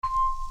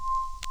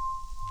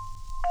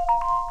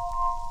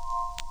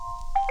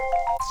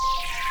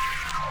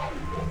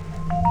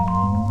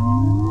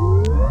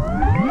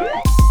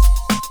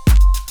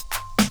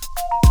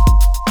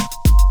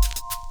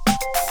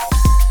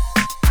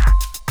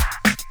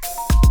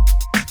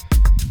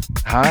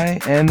Hi,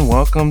 and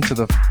welcome to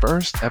the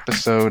first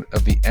episode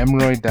of the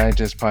Emroy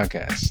Digest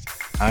podcast.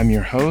 I'm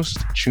your host,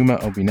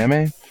 Chuma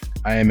Obineme.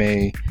 I am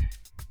a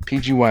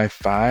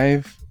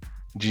PGY5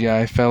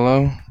 GI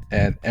fellow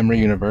at Emory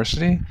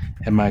University,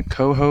 and my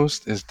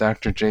co-host is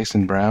Dr.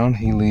 Jason Brown.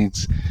 He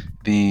leads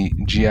the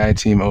GI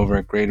team over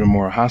at Greater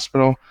Memorial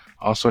Hospital,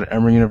 also at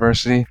Emory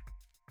University.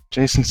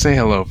 Jason, say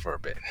hello for a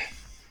bit.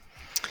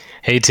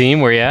 Hey team,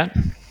 where you at?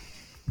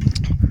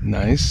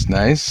 Nice,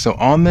 nice. So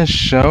on this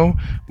show,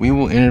 we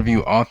will interview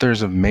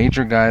authors of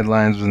major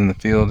guidelines within the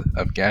field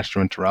of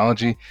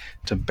gastroenterology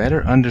to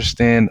better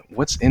understand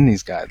what's in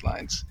these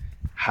guidelines,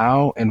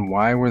 how and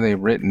why were they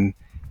written,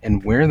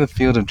 and where the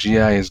field of GI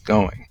is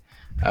going.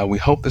 We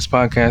hope this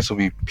podcast will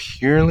be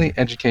purely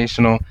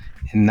educational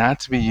and not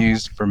to be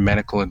used for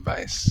medical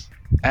advice.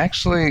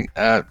 Actually,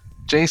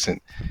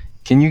 Jason,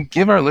 can you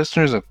give our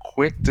listeners a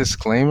quick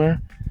disclaimer?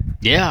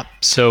 Yeah.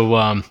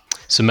 So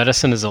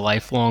medicine is a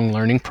lifelong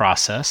learning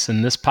process,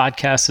 and this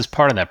podcast is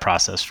part of that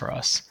process for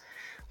us.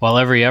 While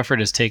every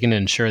effort is taken to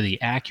ensure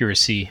the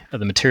accuracy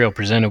of the material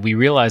presented, we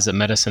realize that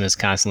medicine is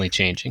constantly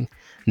changing,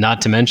 not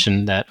to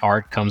mention that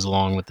art comes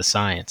along with the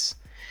science.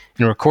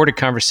 In recorded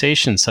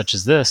conversations such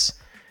as this,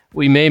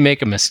 we may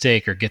make a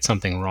mistake or get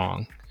something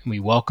wrong. We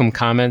welcome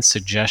comments,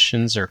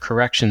 suggestions, or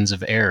corrections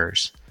of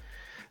errors.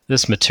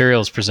 This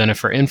material is presented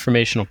for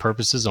informational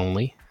purposes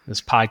only.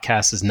 This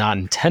podcast is not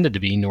intended to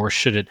be, nor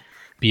should it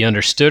be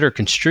understood or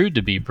construed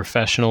to be,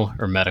 professional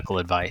or medical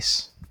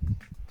advice.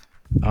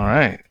 All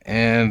right.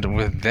 And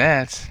with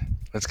that,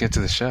 let's get to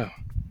the show.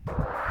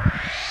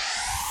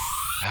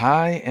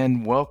 Hi,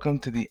 and welcome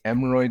to the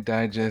Emerald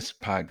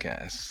Digest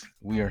podcast.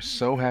 We are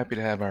so happy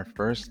to have our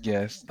first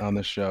guest on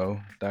the show,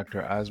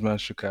 Dr. Aasma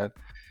Shaukat.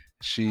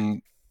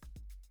 She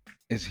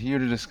is here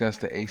to discuss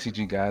the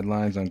ACG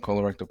guidelines on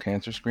colorectal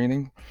cancer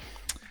screening.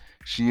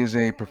 She is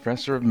a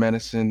professor of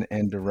medicine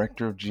and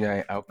director of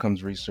GI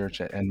outcomes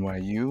research at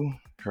NYU.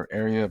 Her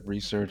area of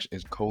research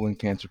is colon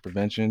cancer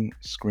prevention,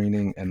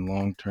 screening, and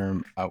long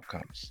term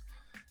outcomes.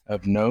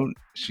 Of note,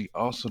 she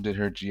also did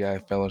her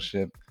GI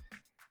fellowship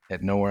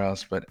at nowhere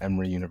else but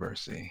Emory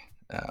University.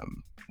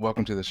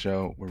 Welcome to the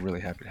show. We're really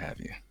happy to have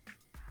you.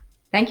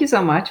 Thank you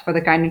so much for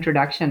the kind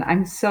introduction.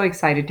 I'm so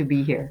excited to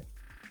be here.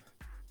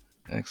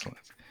 Excellent.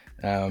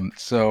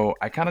 So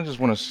I kind of just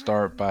want to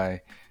start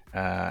by,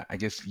 I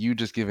guess, you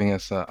just giving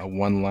us a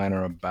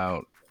one-liner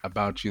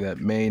about you that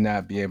may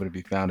not be able to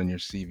be found in your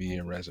CV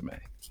or resume.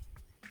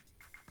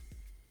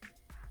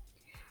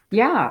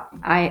 Yeah,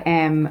 I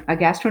am a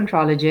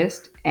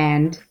gastroenterologist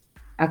and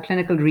a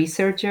clinical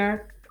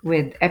researcher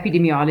with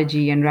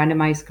epidemiology and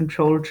randomized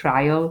controlled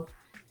trial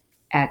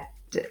at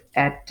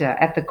at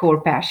the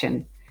core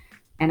passion.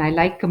 And I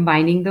like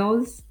combining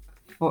those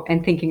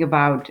and thinking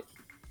about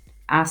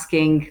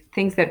asking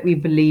things that we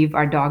believe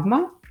are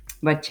dogma,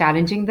 but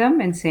challenging them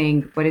and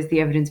saying what is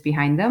the evidence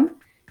behind them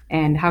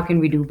and how can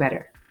we do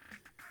better.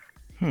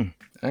 Hmm.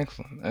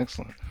 Excellent.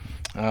 Excellent.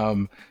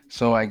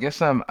 So I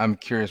guess I'm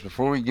curious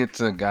before we get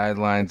to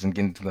guidelines and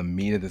get into the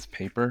meat of this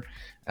paper.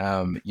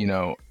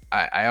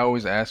 I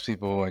always ask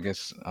people, I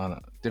guess, on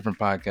a different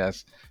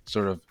podcasts,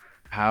 sort of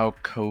how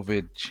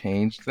COVID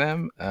changed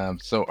them.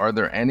 So are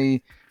there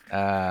any,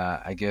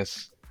 I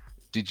guess,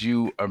 did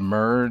you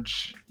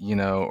emerge,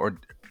 or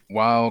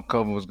while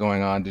COVID was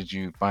going on, did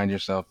you find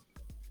yourself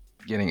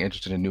getting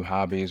interested in new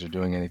hobbies or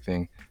doing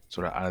anything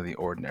sort of out of the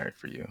ordinary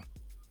for you?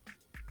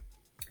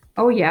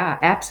 Oh, yeah,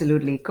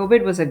 absolutely.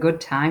 COVID was a good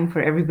time for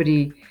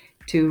everybody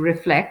to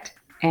reflect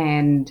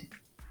and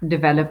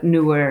develop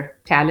newer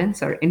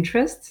talents or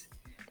interests.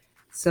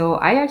 So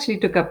I actually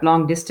took up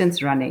long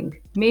distance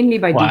running, mainly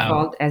by Wow.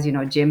 default, as you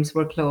know, gyms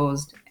were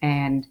closed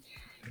and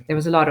there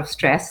was a lot of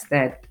stress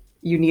that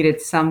you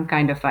needed some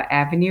kind of a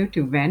avenue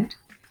to vent.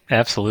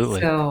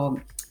 Absolutely.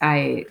 So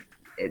I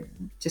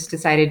just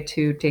decided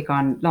to take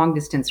on long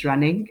distance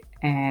running,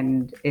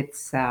 and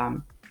it's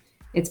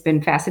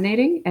been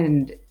fascinating.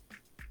 And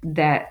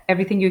that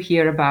everything you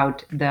hear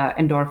about the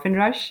endorphin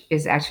rush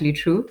is actually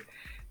true.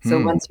 So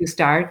Hmm. once you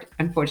start,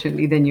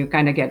 unfortunately, then you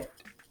kind of get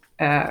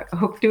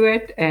hooked to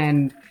it,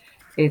 and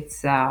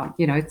it's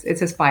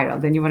a spiral.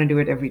 Then you want to do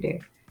it every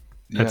day.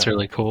 That's Yeah.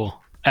 really cool.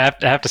 I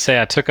have to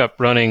say I took up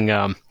running,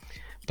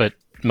 but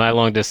my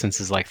long distance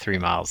is like 3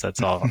 miles.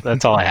 That's all.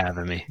 That's all I have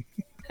in me.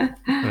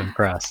 I'm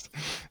impressed.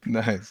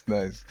 Nice,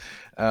 nice.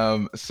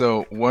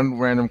 So one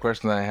random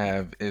question I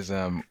have is,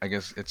 I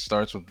guess it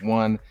starts with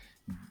one.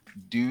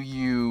 Do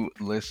you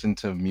listen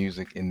to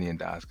music in the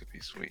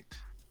endoscopy suite?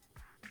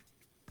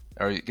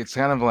 Or it's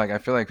kind of like I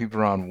feel like people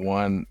are on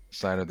one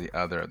side or the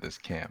other of this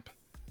camp.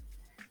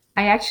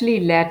 I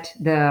actually let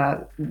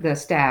the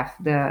staff,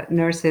 the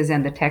nurses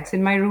and the techs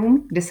in my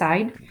room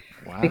decide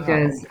Wow.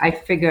 because I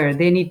figure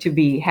they need to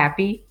be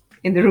happy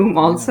in the room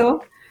Yeah.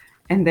 also,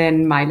 and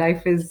then my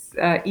life is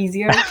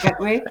easier that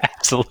way.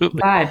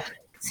 Absolutely. But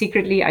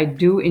secretly, I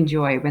do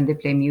enjoy when they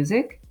play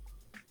music,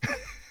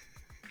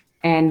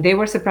 and they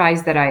were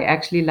surprised that I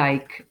actually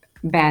like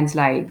bands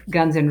like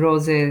Guns N'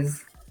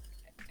 Roses,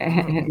 Oh,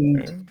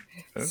 and okay.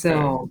 Okay.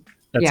 so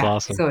That's yeah.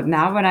 awesome. So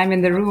now when I'm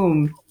in the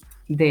room,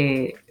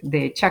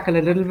 they chuckle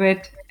a little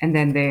bit, and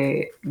then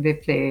they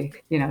play,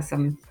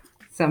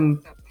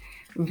 some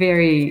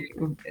very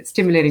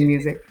stimulating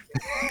music.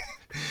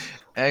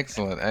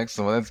 Excellent,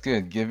 excellent. Well, that's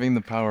good. Giving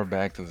the power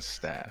back to the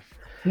staff.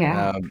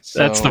 Yeah.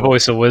 That's the So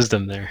voice of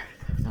wisdom there.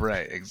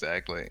 right,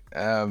 exactly.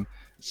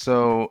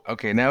 So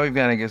okay, now we've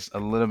got, I guess, a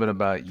little bit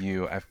about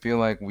you. I feel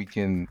like we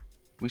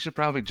should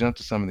probably jump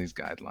to some of these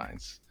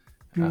guidelines.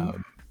 Mhm.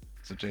 Um,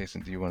 so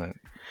Jason, do you want to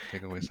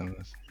take away some of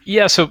this?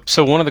 Yeah, so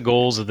one of the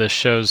goals of this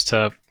show is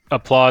to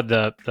applaud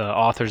the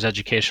author's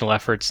educational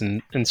efforts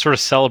and sort of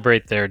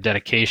celebrate their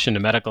dedication to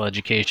medical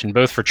education,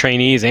 both for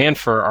trainees and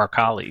for our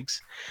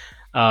colleagues.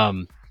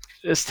 Um,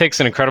 this takes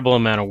an incredible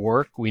amount of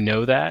work. We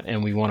know that,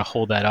 and we want to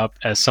hold that up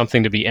as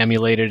something to be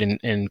emulated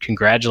and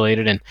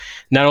congratulated. And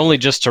not only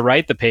just to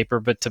write the paper,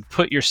 but to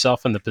put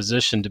yourself in the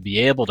position to be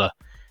able to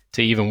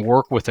even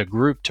work with a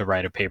group to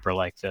write a paper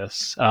like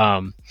this.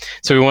 So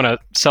we want to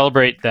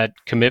celebrate that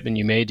commitment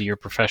you made to your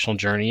professional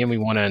journey, and we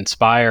want to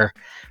inspire.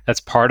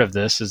 That's part of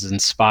this is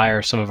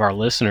inspire some of our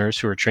listeners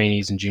who are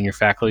trainees and junior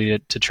faculty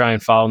to try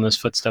and follow in those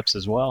footsteps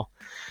as well.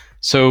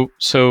 So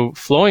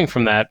flowing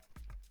from that,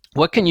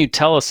 what can you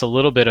tell us a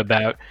little bit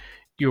about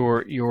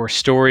your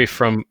story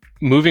from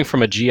moving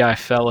from a GI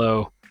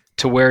fellow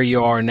to where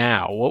you are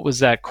now? What was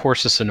that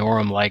cursus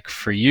honorum like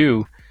for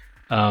you?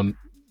 Um,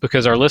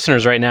 because our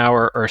listeners right now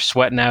are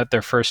sweating out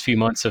their first few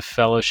months of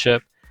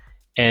fellowship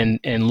and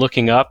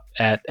looking up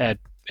at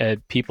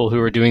people who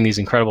are doing these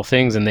incredible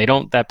things, and they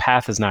don't that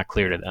path is not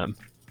clear to them.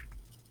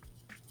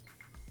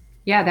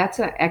 Yeah, that's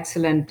an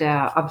excellent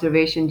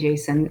observation,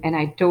 Jason, and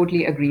I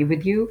totally agree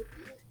with you.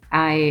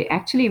 I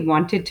actually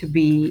wanted to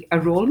be a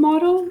role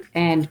model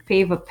and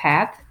pave a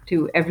path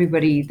to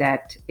everybody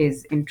that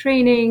is in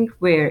training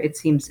where it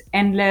seems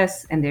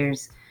endless and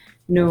there's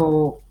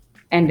no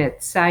end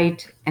at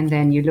sight. And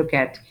then you look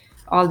at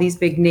all these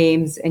big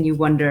names and you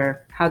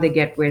wonder how they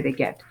get where they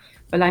get.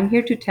 Well, I'm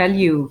here to tell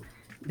you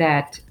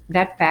that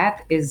that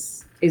path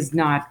is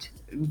not,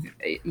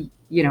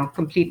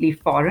 completely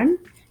foreign,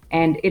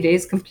 and it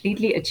is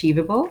completely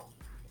achievable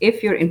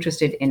if you're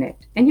interested in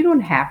it. And you don't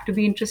have to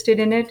be interested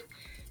in it,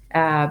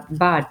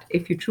 but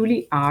if you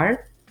truly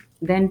are,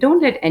 then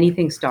don't let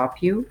anything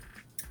stop you.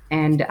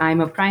 And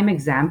I'm a prime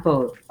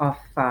example of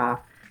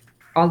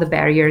all the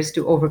barriers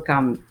to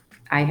overcome.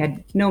 I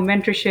had no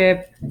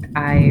mentorship.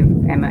 I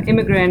am an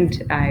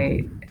immigrant.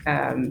 I,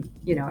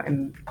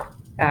 am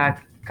uh,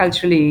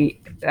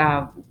 culturally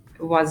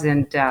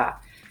wasn't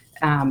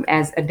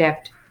as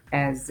adept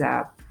as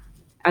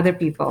other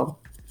people.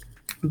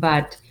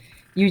 But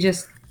you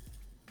just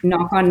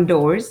knock on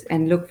doors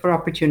and look for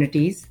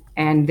opportunities,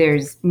 and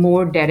there's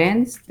more dead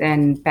ends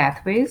than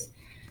pathways,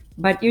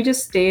 but you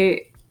just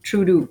stay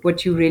true to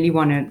what you really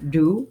want to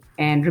do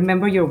and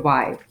remember your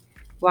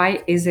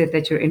why is it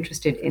that you're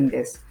interested in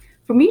this.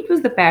 For me, it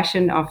was the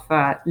passion of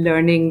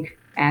learning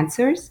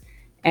answers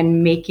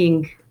and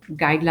making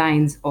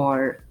guidelines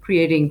or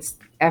creating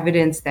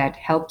evidence that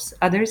helps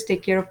others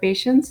take care of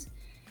patients,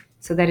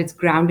 so that it's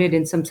grounded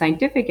in some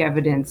scientific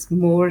evidence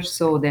more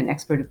so than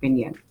expert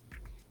opinion.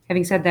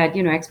 Having said that,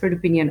 expert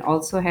opinion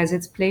also has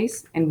its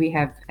place, and we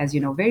have, as you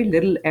know, very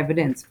little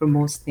evidence for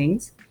most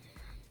things.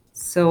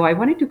 So I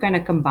wanted to kind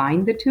of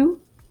combine the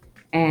two,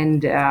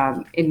 and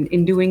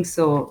in doing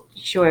so,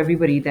 show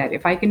everybody that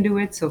if I can do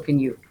it, so can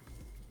you.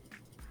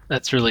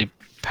 That's really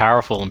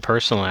powerful and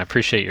personal. And I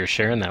appreciate your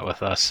sharing that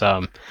with us.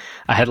 I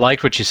had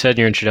liked what you said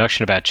in your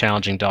introduction about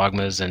challenging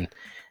dogmas and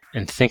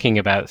thinking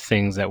about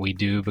things that we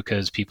do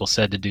because people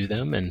said to do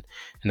them, and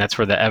that's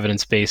where the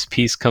evidence based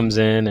piece comes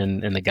in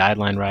and the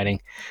guideline writing.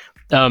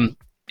 Um,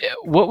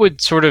 what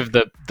would sort of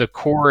the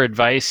core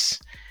advice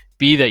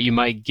be that you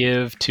might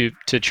give to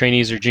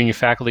trainees or junior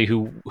faculty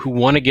who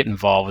want to get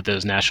involved with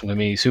those national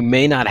committees, who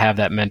may not have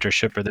that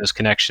mentorship or those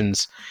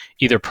connections,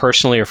 either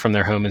personally or from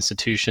their home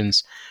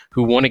institutions,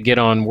 who want to get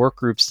on work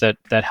groups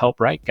that help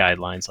write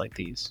guidelines like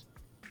these?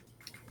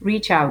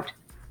 Reach out.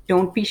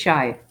 Don't be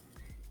shy.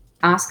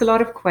 Ask a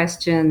lot of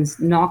questions,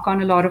 knock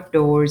on a lot of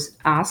doors,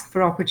 ask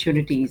for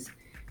opportunities.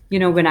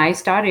 When I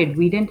started,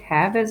 we didn't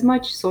have as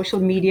much social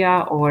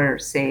media or,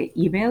 say,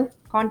 email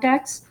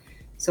contacts.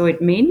 So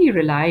it mainly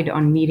relied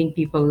on meeting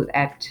people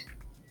at,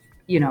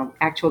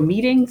 actual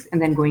meetings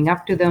and then going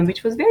up to them,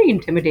 which was very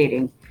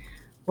intimidating.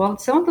 Well,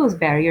 some of those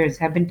barriers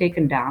have been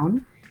taken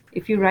down.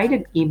 If you write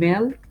an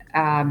email,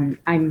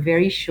 I'm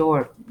very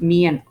sure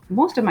me and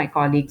most of my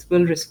colleagues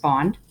will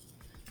respond,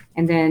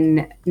 and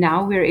then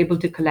now we're able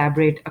to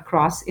collaborate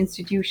across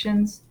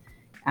institutions.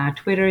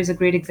 Twitter is a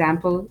great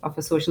example of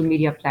a social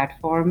media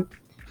platform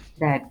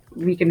that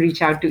we can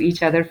reach out to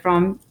each other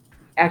from.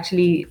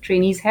 Actually,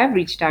 trainees have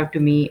reached out to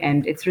me,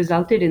 and it's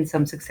resulted in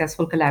some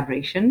successful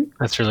collaboration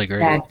That's really great.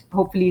 that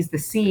hopefully is the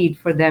seed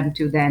for them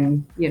to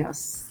then,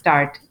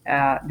 start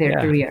their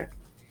Yeah, career.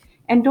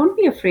 And don't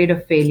be afraid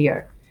of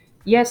failure.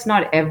 Yes,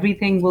 not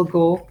everything will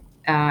go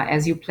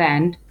as you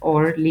planned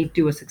or lead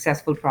to a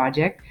successful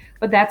project,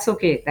 but that's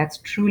okay. That's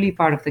truly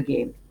part of the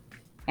game.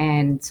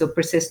 And so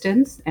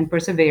persistence and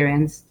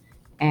perseverance,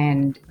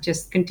 and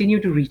just continue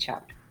to reach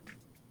out.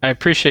 I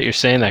appreciate you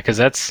saying that because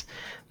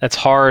that's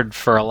hard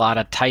for a lot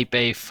of type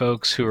A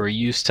folks who are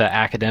used to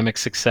academic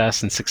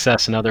success and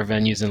success in other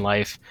venues in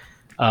life.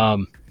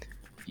 Um,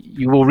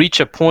 you will reach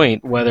a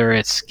point, whether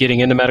it's getting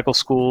into medical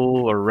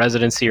school or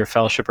residency or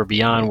fellowship or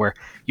beyond, where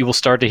you will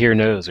start to hear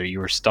no's, or you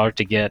will start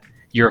to get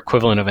your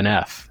equivalent of an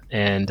F.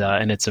 And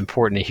it's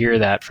important to hear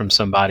that from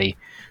somebody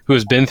who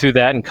has been through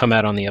that and come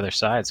out on the other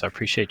side. So I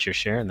appreciate your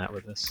sharing that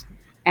with us.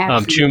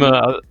 Absolutely.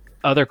 Chuma,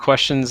 other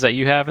questions that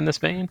you have in this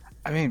vein?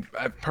 I mean,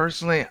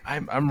 personally,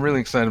 I'm really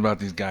excited about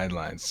these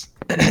guidelines.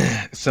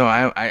 So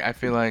I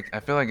feel like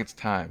it's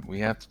time we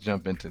have to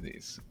jump into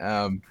these.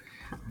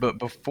 But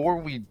before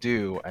we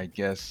do, I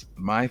guess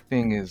my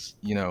thing is,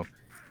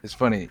 it's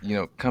funny,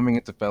 coming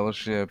into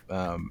fellowship,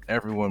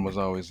 everyone was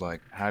always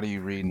like, "How do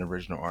you read an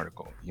original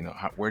article?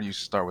 Where do you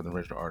start with an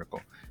original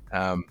article?"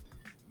 Um,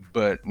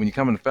 but when you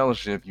come into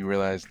fellowship, you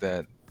realize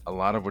that a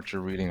lot of what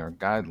you're reading are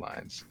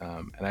guidelines.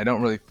 And I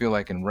don't really feel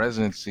like in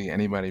residency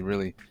anybody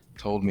really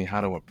told me how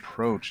to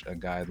approach a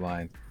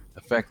guideline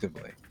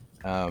effectively.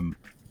 Um,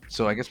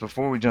 so I guess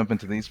before we jump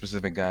into these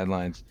specific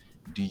guidelines,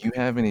 do you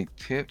have any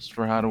tips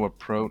for how to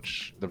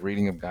approach the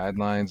reading of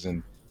guidelines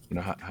and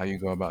how you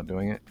go about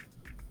doing it?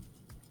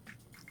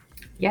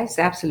 Yes,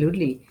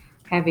 absolutely.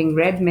 Having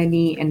read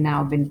many and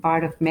now been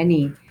part of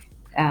many,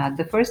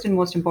 the first and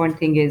most important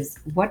thing is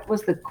what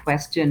was the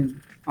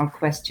question or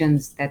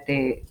questions that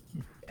they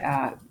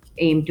uh,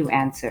 aim to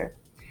answer?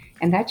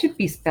 And that should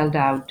be spelled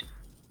out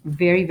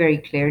very, very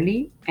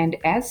clearly and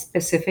as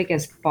specific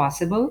as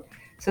possible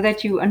so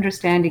that you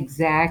understand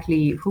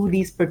exactly who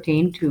these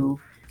pertain to.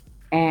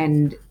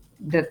 And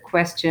the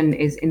question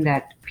is in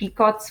that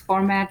PCOTS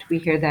format. We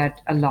hear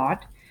that a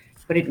lot,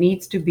 but it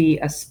needs to be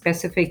a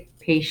specific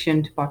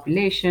patient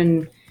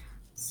population,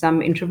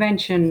 some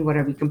intervention. What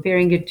are we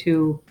comparing it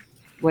to?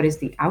 What is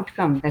the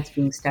outcome that's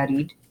being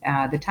studied?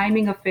 The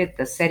timing of it,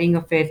 the setting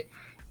of it,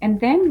 and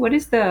then what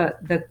is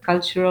the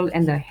cultural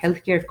and the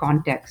healthcare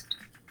context,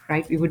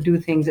 right? We would do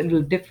things a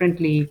little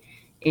differently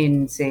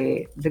in,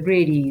 say, the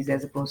Grady's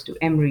as opposed to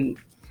Emory,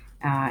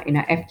 in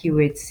a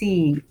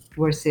FQHC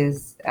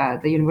versus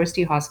the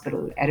university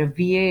hospital, at a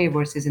VA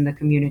versus in the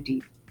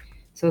community.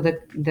 So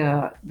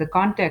the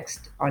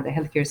context or the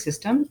healthcare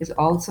system is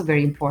also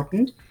very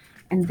important,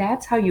 and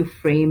that's how you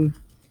frame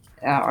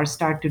or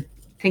start to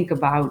think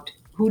about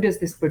who does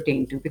this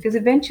pertain to, because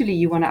eventually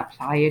you want to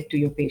apply it to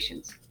your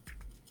patients.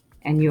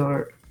 And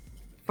your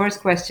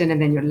first question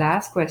and then your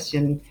last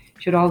question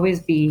should always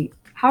be,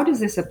 how does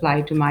this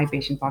apply to my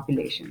patient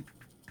population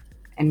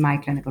and my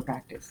clinical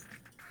practice?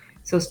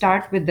 So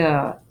start with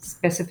the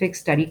specific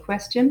study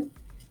question,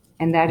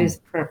 and that Hmm.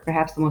 is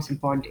perhaps the most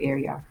important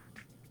area.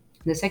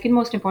 The second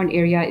most important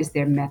area is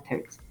their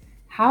methods.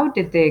 How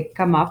did they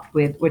come up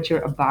with what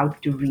you're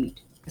about to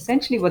read?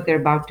 Essentially, what they're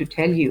about to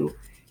tell you.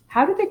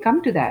 How did they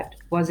come to that?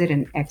 Was it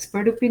an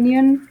expert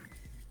opinion?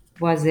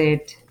 Was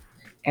it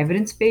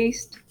evidence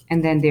based?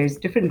 And then there's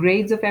different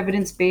grades of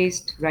evidence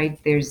based, right?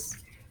 There's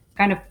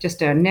kind of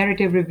just a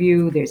narrative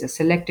review, there's a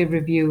selective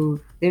review,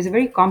 there's a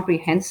very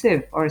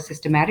comprehensive or a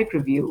systematic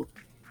review,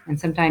 and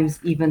sometimes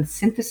even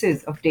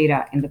synthesis of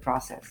data in the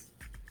process.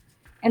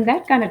 And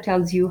that kind of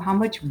tells you how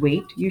much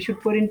weight you should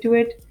put into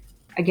it.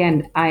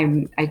 Again,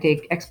 I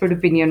take expert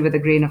opinion with a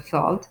grain of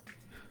salt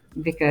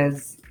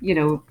because,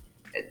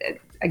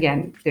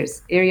 again,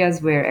 there's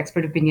areas where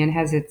expert opinion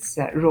has its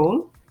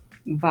role,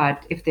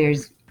 but if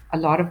there's a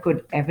lot of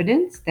good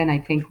evidence, then I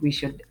think we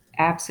should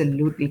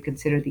absolutely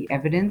consider the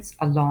evidence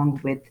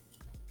along with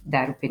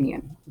that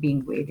opinion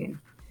being weighed in.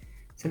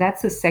 So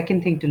that's the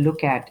second thing to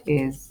look at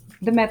is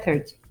the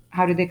methods.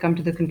 How did they come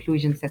to the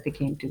conclusions that they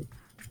came to?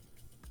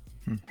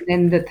 Hmm. And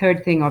then the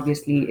third thing,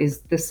 obviously,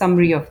 is the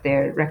summary of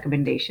their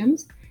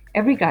recommendations.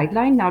 Every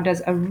guideline now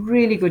does a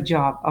really good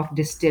job of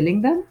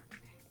distilling them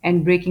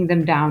and breaking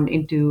them down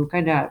into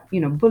kind of,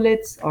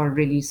 bullets or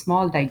really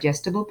small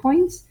digestible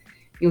points.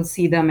 You'll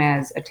see them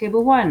as a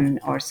table one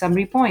or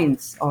summary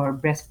points or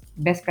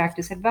best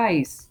practice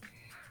advice.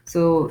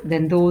 So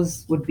then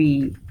those would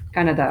be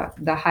kind of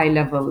the high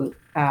level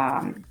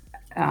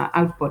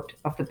output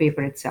of the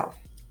paper itself.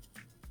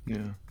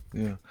 Yeah,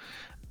 yeah.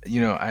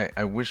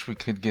 I wish we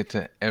could get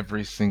to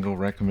every single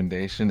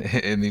recommendation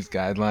in these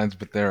guidelines,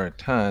 but there are a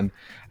ton.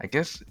 I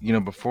guess,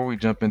 before we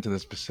jump into the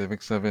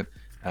specifics of it,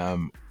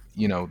 um,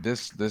 these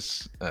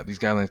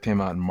guidelines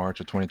came out in March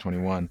of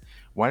 2021.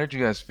 Why did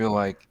you guys feel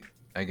like,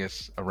 I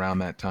guess, around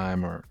that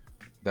time, or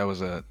that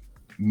was a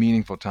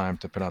meaningful time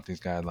to put out these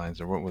guidelines,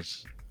 or what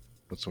was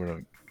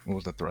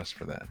the thrust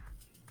for that?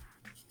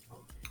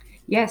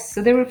 Yes,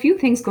 so there were a few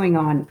things going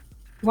on.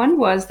 One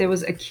was there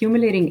was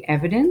accumulating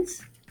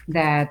evidence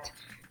that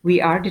we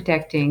are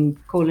detecting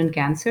colon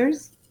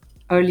cancers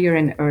earlier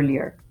and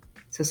earlier.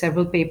 So,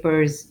 several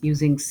papers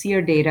using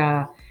SEER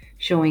data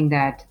showing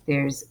that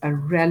there's a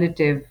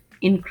relative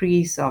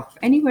increase of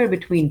anywhere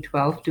between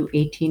 12 to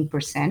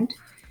 18%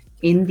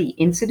 in the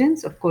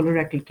incidence of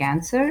colorectal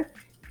cancer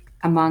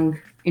among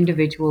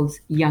individuals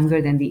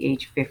younger than the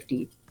age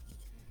 50.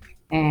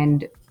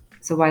 And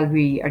so while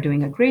we are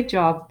doing a great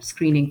job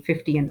screening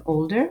 50 and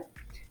older,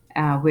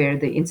 where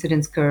the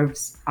incidence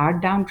curves are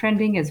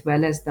downtrending as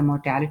well as the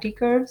mortality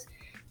curves,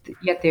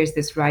 yet there's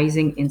this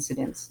rising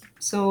incidence.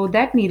 So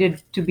that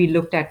needed to be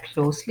looked at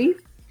closely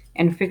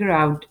and figure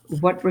out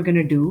what we're going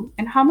to do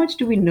and how much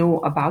do we know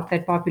about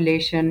that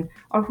population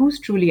or who's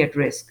truly at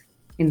risk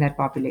in that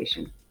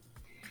population.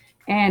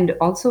 And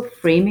also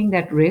framing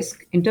that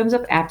risk in terms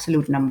of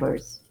absolute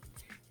numbers.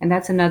 And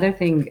that's another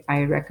thing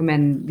I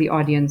recommend the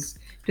audience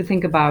to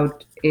think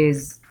about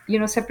is,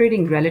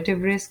 separating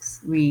relative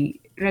risks.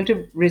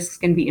 Relative risks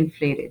can be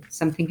inflated.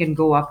 Something can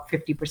go up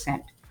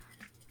 50%.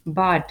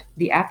 But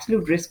the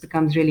absolute risk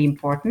becomes really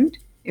important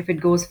if it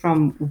goes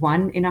from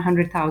 1 in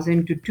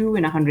 100,000 to 2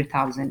 in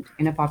 100,000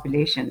 in a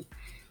population.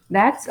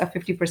 That's a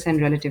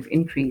 50% relative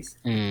increase.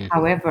 Mm,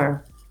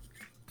 However,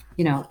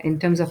 in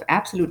terms of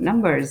absolute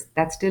numbers,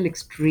 that's still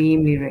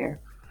extremely rare.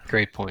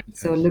 great point.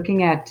 So Yes.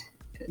 looking at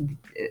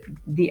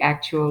the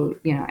actual,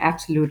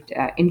 absolute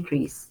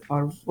increase,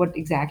 or what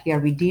exactly are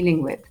we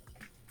dealing with?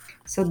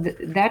 So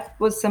that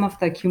was some of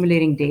the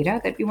accumulating data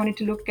that we wanted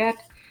to look at.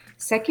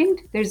 Second,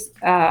 there's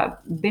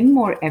been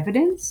more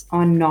evidence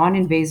on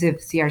non-invasive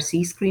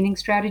CRC screening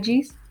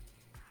strategies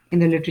in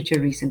the literature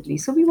recently.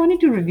 So we wanted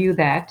to review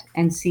that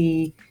and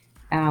see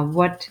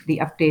what the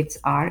updates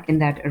are in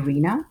that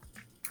arena.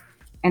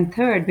 And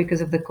third,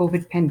 because of the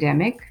COVID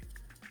pandemic,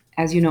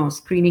 as you know,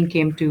 screening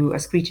came to a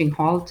screeching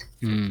halt,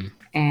 Mm,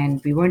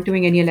 and we weren't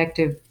doing any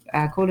elective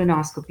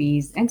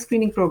colonoscopies, and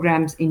screening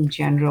programs in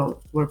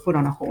general were put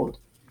on a hold.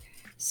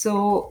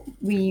 So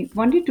we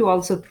wanted to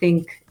also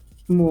think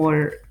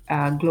more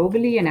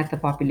globally and at the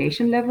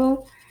population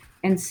level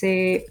and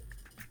say,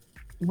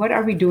 what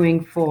are we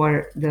doing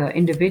for the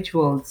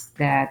individuals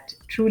that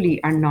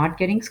truly are not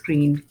getting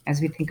screened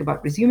as we think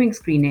about resuming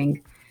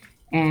screening,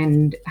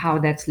 and how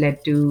that's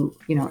led to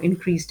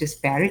increased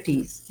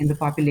disparities in the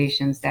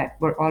populations that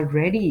were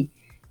already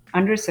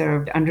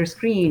underserved,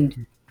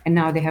 underscreened, and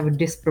now they have a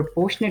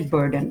disproportionate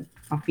burden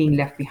of being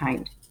left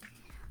behind. Mm.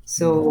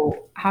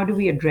 So how do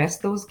we address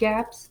those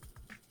gaps?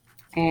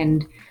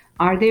 And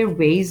are there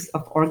ways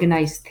of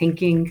organized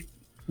thinking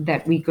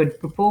that we could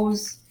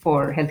propose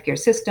for healthcare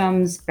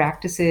systems,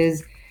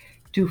 practices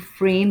to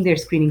frame their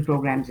screening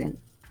programs in?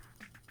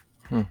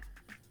 Hmm.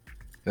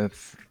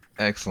 That's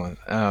excellent.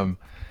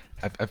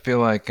 I feel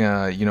like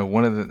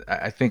one of the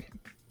I think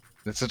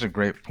that's such a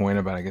great point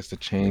about, I guess, the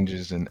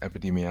changes in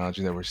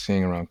epidemiology that we're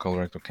seeing around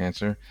colorectal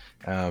cancer.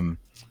 Um,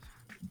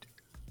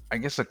 I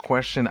guess a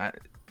question: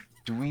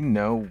 do we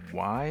know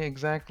why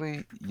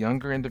exactly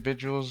younger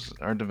individuals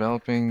are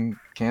developing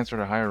cancer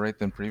at a higher rate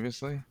than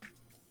previously?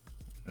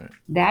 Uh,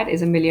 That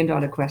is $1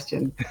 million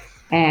question.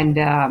 And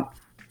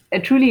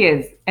it truly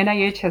is.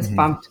 NIH has mhm.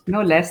 pumped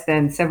no less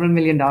than several $1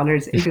 million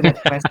into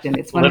that question.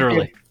 It's one of their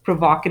literally.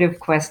 provocative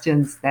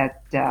questions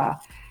that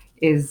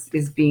is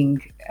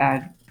being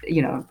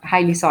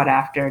highly sought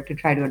after to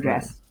try to Right.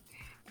 address.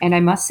 And I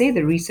must say,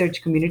 the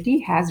research community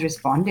has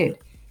responded,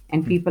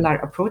 and Hmm. people are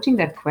approaching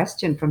that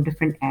question from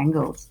different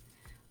angles.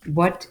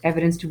 What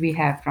evidence do we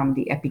have from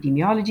the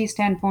epidemiology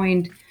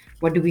standpoint?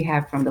 What do we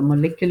have from the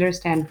molecular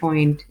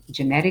standpoint,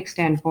 genetic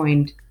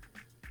standpoint,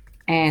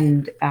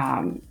 and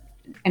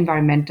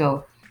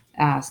environmental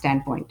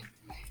standpoint?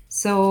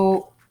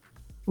 So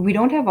we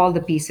don't have all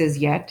the pieces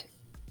yet,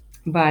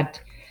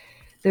 but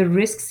the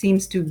risk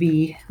seems to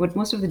be what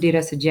most of the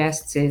data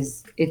suggests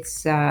is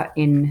it's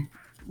in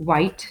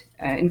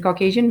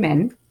Caucasian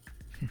men,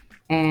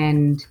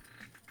 and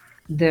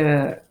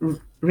the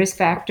risk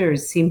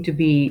factors seem to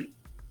be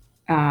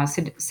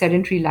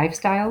sedentary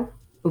lifestyle,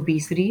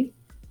 obesity,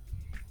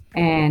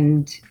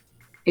 and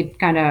it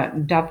kind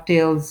of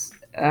dovetails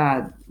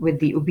with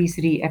the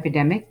obesity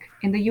epidemic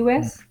in the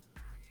US.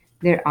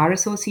 There are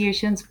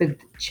associations with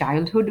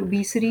childhood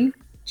obesity,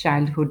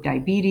 childhood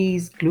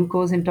diabetes,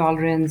 glucose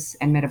intolerance,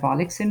 and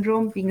metabolic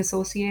syndrome being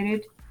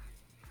associated.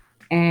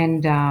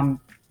 And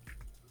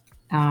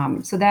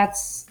so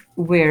that's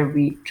where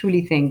we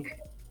truly think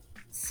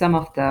some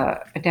of the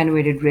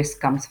attenuated risk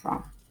comes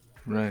from.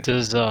 Right.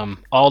 Does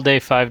all day,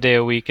 5 day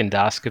a week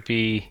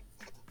endoscopy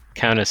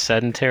count as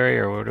sedentary,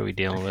 or what are we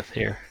dealing with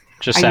here? Are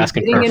Just you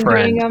asking for kidding a in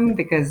doing friend. them?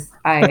 Because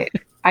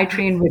I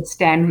trained with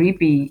Stan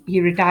Reapy.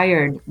 He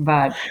retired,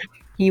 but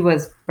he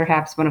was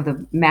perhaps one of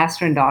the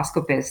master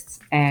endoscopists,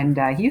 and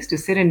he used to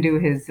sit and do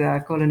his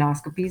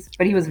colonoscopies.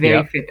 But he was very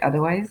Yep. fit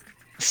otherwise.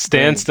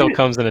 Stan Right. still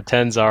comes and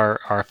attends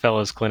our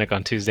fellows clinic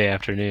on Tuesday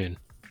afternoon.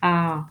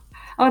 Ah,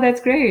 oh,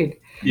 that's great.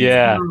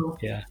 Yeah. So,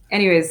 Yeah.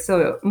 anyways,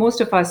 so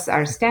most of us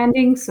are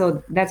standing,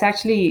 so that's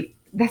actually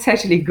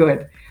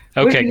good.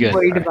 We're Okay, really good.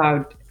 worried All right.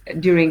 about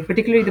during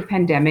particularly the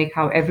pandemic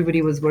how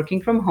everybody was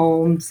working from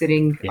home,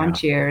 sitting on Yeah.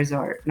 chairs,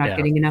 or not Yeah.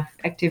 getting enough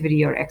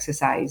activity or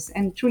exercise,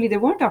 and truly there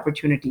weren't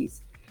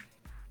opportunities.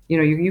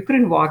 You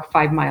couldn't walk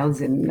 5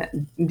 miles in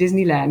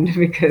Disneyland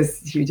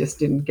because you just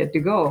didn't get to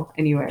go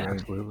anywhere. Right.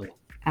 Absolutely.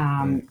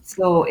 Right.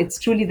 So it's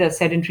truly the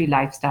sedentary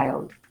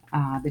lifestyle,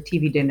 the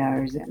TV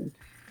dinners, and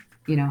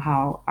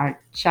how our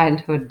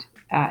childhood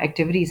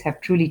activities have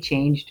truly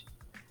changed.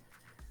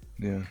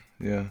 Yeah.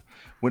 Yeah.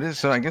 What is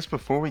so? I guess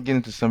before we get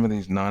into some of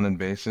these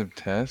non-invasive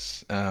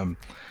tests,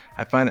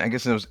 I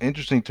guess it was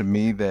interesting to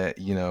me that,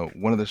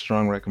 one of the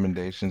strong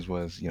recommendations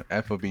was,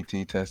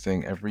 FOBT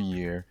testing every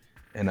year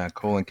and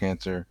colon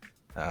cancer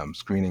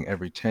screening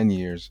every 10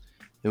 years.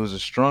 It was a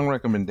strong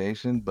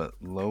recommendation, but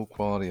low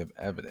quality of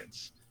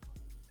evidence.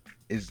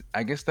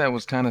 I guess that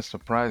was kind of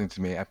surprising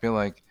to me. I feel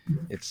like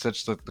it's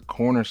such the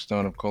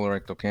cornerstone of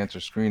colorectal cancer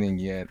screening,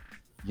 yet,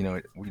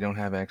 we don't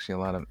have actually a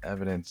lot of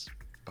evidence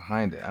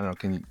behind it. I don't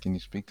know. Can you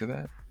speak to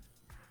that?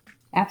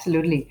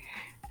 Absolutely.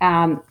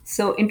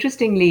 So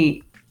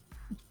interestingly,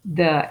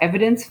 the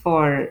evidence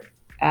for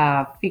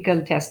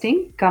fecal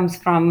testing comes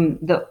from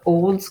the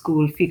old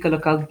school fecal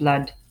occult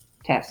blood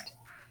test.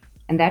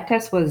 And that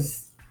test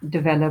was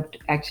developed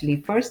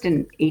actually first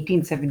in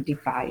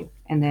 1875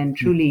 and then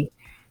Hmm. truly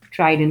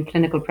tried in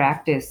clinical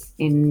practice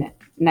in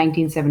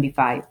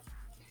 1975.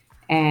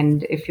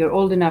 And if you're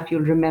old enough,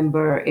 you'll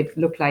remember it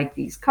looked like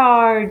these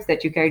cards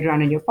that you carried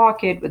around in your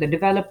pocket with a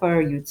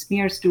developer. You'd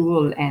smear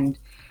stool and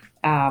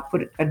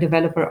put a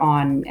developer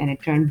on, and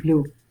it turned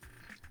blue.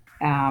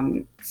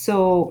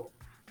 So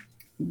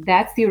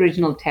that's the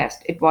original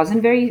test. It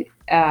wasn't very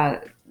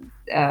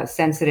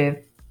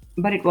sensitive,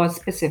 but it was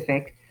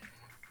specific.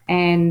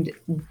 And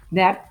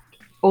that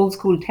old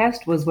school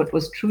test was what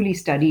was truly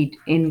studied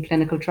in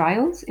clinical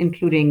trials,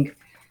 including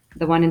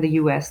the one in the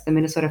US, the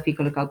Minnesota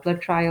fecal occult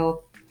blood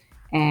trial,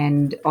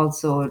 and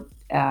also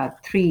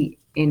three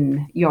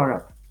in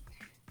Europe.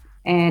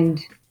 And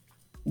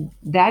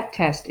that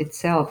test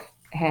itself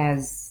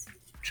has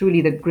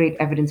truly the great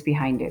evidence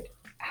behind it.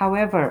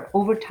 However,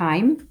 over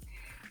time,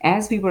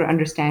 as we were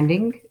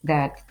understanding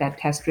that that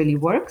test really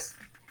works,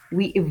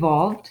 we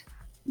evolved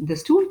the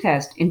stool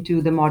test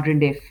into the modern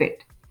day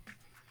FIT,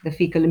 the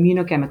fecal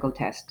immunochemical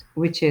test,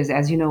 which is,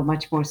 as you know,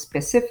 much more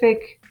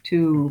specific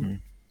to Hmm.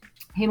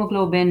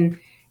 hemoglobin.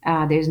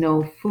 There's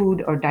no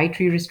food or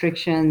dietary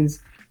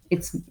restrictions.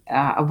 It's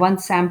a one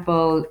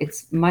sample.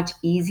 It's much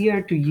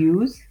easier to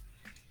use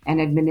and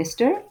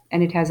administer,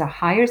 and it has a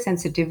higher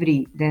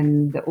sensitivity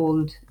than the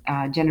old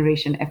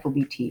generation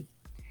FOBT.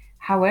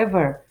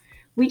 However,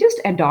 we just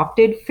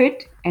adopted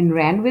FIT and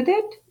ran with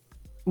it.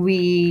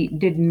 We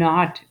did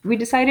not, we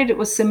decided it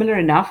was similar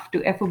enough to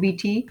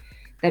FOBT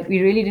that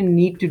we really didn't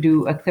need to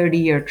do a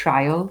 30-year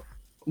trial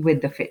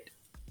with the FIT.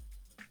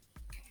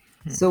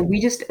 Hmm. So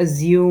we just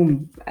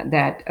assume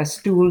that a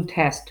stool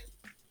test,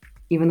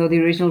 even though the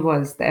original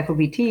was the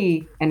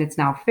FOBT and it's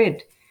now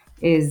FIT,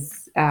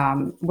 is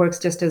works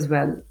just as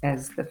well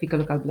as the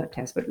fecal occult blood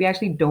test. But we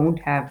actually don't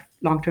have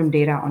long-term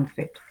data on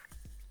FIT,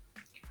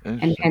 and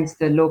Interesting. hence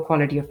the low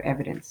quality of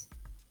evidence.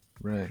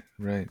 Right,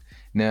 right.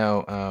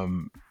 Now,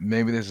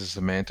 maybe this is a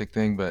semantic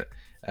thing, but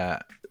uh,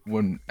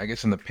 when I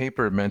guess in the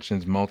paper it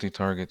mentions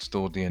multi-target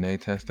stool DNA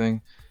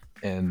testing,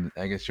 and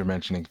I guess you're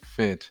mentioning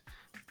FIT.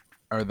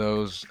 Are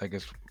those, I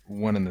guess,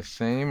 one and the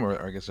same,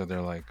 or I guess are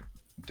there like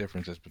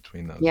differences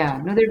between those Yeah,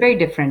 two? no, they're very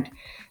different.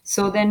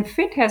 So then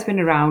FIT has been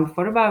around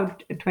for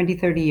about 20,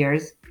 30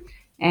 years.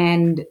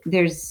 And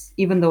there's,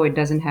 even though it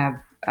doesn't have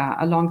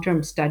a long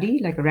term study,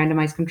 like a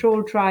randomized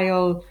control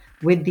trial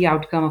with the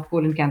outcome of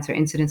colon cancer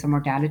incidence or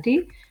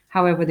mortality,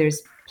 however,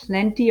 there's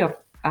plenty of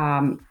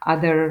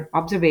other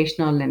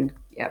observational and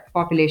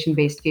population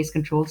based case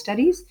control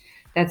studies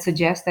that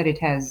suggest that it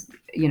has,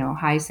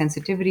 high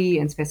sensitivity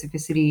and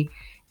specificity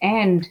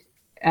and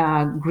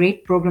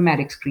great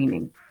programmatic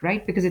screening,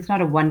 right? Because it's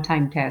not a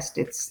one-time test;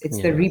 it's the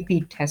Yeah.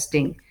 repeat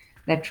testing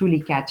that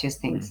truly catches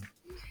things.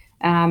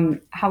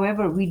 Mm.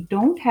 However, we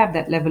don't have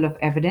that level of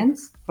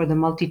evidence for the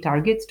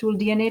multi-target stool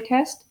DNA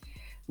test,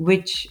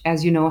 which,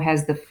 as you know,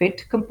 has the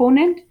FIT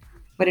component,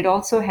 but it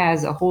also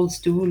has a whole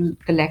stool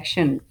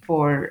collection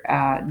for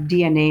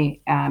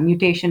DNA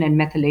mutation and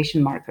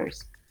methylation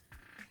markers.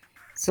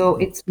 So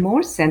Mhm. it's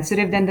more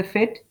sensitive than the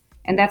fit,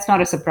 and that's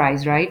not a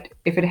surprise, right?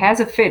 If it has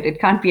a fit, it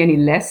can't be any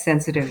less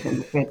sensitive than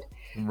the fit.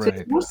 So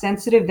it's Right. more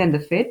sensitive than the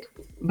fit,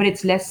 but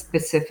it's less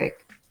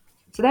specific.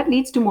 So that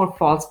leads to more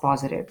false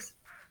positives.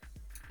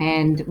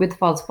 And with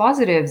false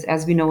positives,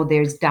 as we know,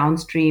 there's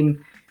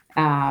downstream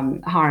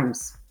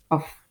harms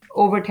of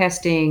over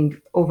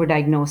testing, over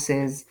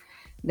diagnosis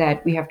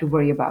that we have to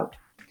worry about.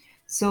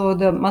 So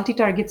the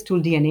multi-target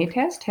stool DNA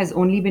test has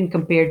only been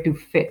compared to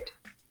FIT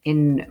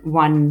in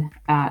one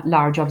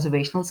large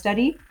observational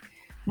study.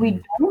 We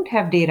Mm. don't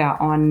have data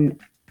on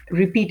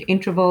repeat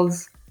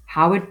intervals,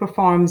 how it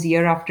performs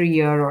year after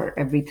year or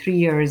every 3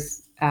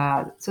 years.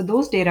 So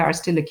those data are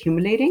still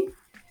accumulating,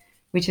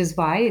 which is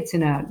why it's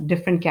in a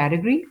different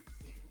category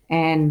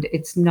and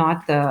it's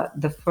not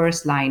the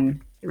first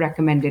line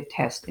recommended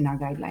test in our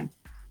guideline.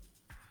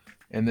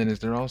 And then is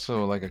there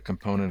also like a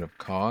component of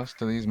cost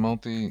to these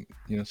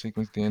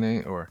sequence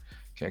DNA, or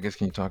okay, I guess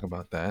can you talk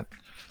about that?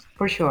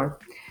 For sure.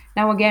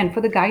 Now, again,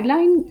 for the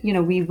guideline,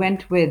 we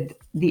went with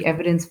the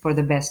evidence for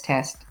the best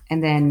test.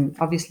 And then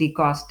obviously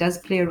cost does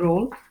play a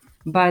role.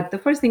 But the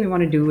first thing we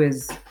want to do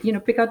is,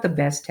 pick out the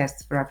best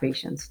tests for our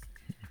patients.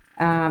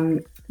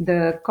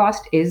 The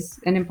cost is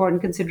an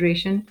important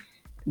consideration.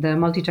 The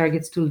multi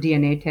target stool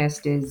DNA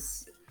test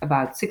is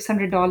about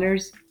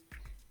 $600,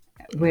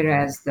 Oh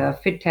wow. whereas the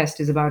FIT test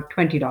is about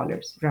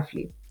 $20,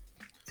 roughly.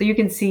 So you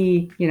can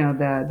see,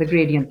 the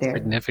gradient there.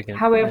 Significant. Yeah.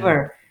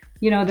 However,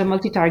 the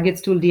multi-target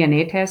stool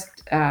DNA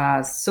test,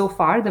 so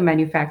far the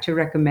manufacturer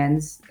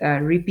recommends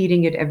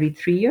repeating it every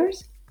 3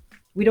 years.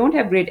 We don't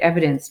have great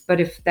evidence, but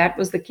if that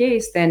was the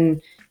case,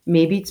 then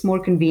maybe it's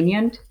more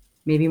convenient.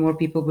 Maybe more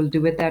people will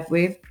do it that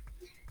way.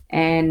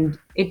 And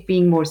it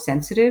being more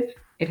sensitive,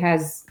 it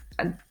has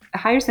a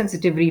higher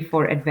sensitivity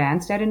for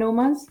advanced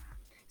adenomas.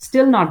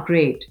 Still not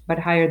great, but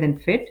higher than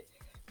FIT.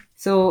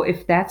 So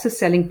if that's a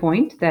selling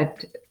point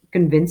that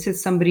convinces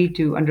somebody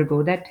to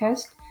undergo that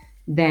test,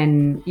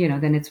 then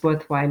it's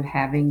worthwhile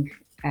having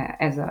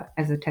as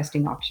a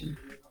testing option.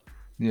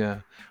 Yeah.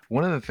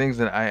 One of the things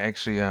that I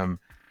actually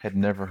had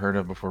never heard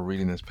of before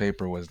reading this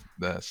paper was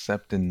the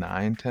Septin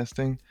 9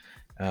 testing.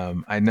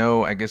 I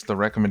know, I guess the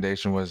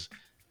recommendation was,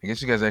 I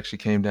guess you guys actually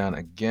came down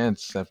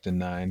against Septin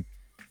 9.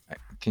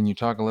 Can you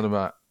talk a little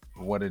about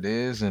what it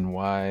is and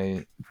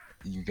why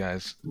you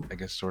guys, I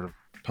guess, sort of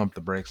pump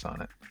the brakes on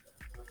it?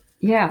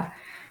 Yeah.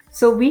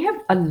 So we have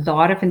a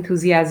lot of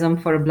enthusiasm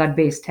for a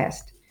blood-based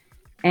test.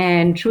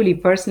 And truly,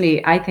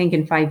 personally, I think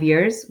in 5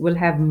 years, we'll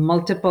have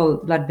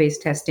multiple blood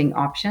based testing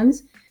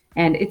options.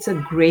 And it's a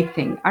great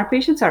thing. Our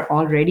patients are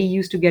already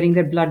used to getting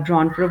their blood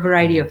drawn for a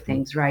variety of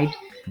things, right?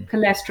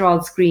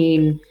 Cholesterol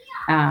screen,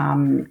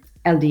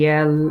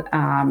 LDL,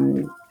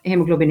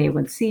 hemoglobin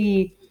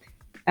A1C.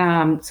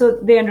 So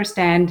they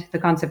understand the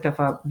concept of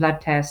a blood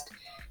test.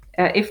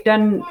 If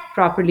done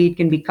properly, it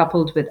can be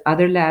coupled with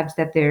other labs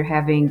that they're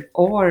having,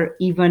 or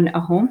even a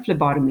home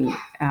phlebotomy,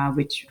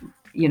 which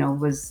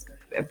was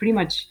pretty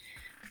much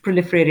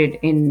proliferated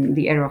in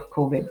the era of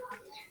COVID.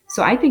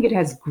 So I think it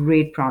has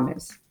great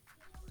promise.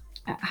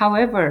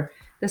 However,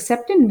 the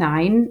Septin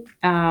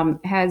 9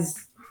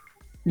 has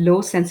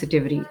low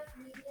sensitivity.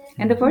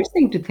 And the first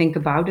thing to think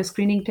about a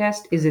screening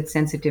test is its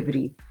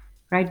sensitivity,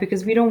 right?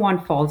 Because we don't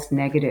want false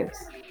negatives,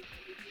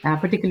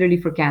 particularly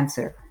for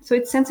cancer. So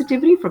its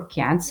sensitivity for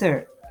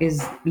cancer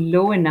is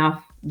low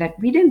enough that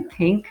we didn't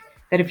think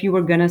that if you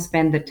were going to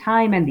spend the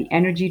time and the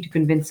energy to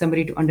convince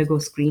somebody to undergo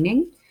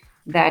screening,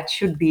 that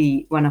should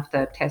be one of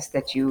the tests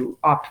that you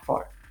opt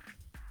for.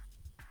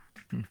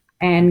 Hmm.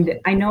 And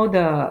Excellent. I know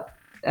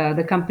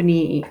the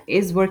company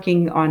is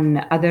working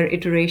on other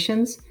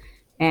iterations,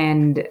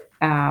 and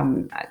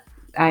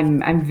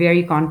I'm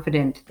very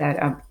confident that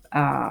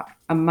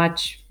a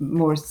much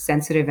more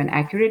sensitive and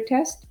accurate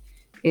test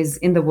is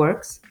in the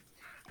works.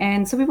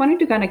 And so we wanted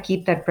to kind of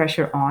keep that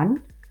pressure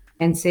on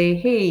and say,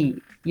 hey,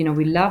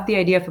 we love the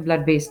idea of a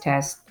blood based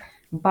test,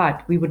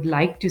 but we would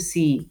like to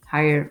see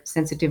higher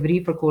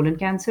sensitivity for colon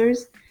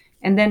cancers.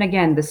 And then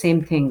again, the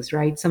same things,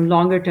 right? Some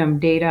longer term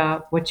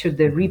data. What should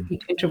the Hmm.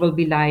 repeat interval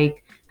be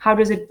like? How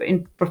does it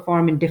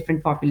perform in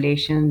different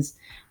populations?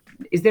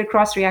 Is there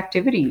cross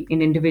reactivity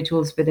in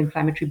individuals with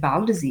inflammatory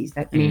bowel disease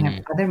that may have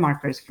Mm. other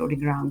markers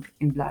floating around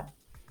in blood?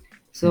 Hmm.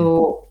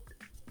 So,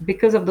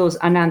 because of those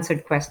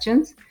unanswered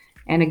questions,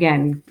 and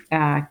again,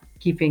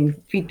 keeping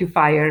feet to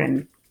fire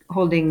and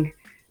holding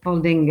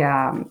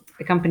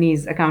the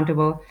companies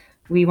accountable,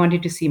 we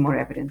wanted to see more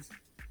evidence.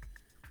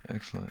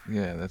 Excellent.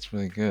 Yeah, that's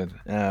really good.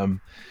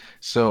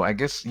 So I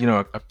guess,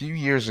 a few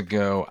years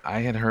ago, I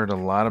had heard a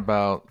lot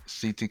about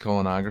CT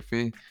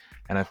colonography,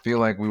 and I feel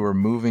like we were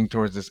moving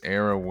towards this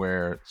era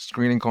where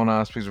screening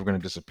colonoscopies were going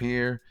to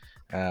disappear.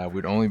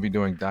 We'd only be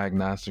doing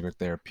diagnostic or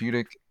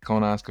therapeutic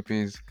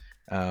colonoscopies,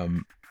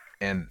 um,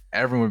 and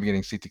everyone would be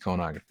getting CT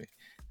colonography.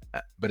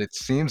 But it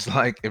seems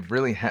like it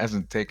really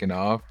hasn't taken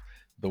off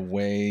the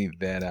way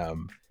that,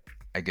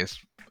 I guess,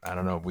 I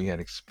don't know, we had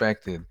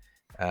expected.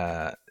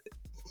 Uh,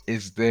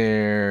 is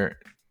there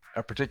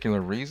a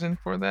particular reason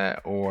for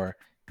that? Or,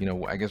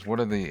 I guess what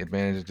are the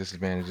advantages,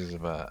 disadvantages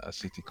of a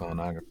CT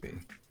colonography?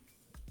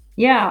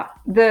 Yeah,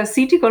 the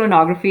CT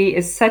colonography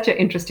is such an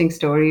interesting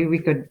story. We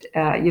could,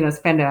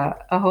 spend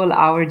a whole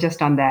hour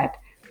just on that.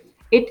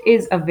 It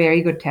is a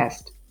very good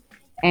test,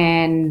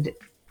 and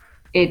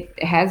it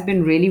has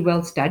been really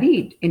well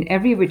studied in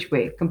every which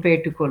way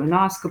compared to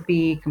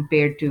colonoscopy,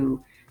 compared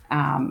to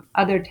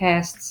other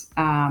tests,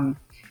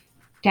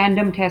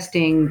 tandem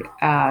testing,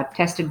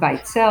 tested by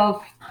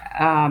itself,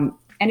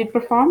 and it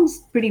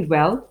performs pretty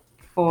well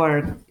for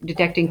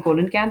detecting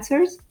colon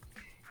cancers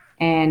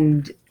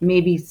and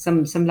maybe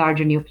some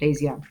larger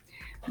neoplasia.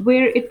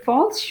 Where it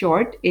falls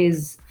short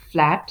is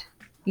flat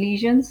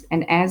lesions,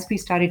 and as we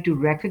started to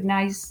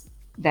recognize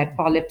that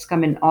polyps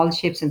come in all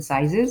shapes and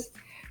sizes,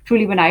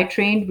 truly when I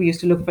trained, we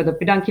used to look for the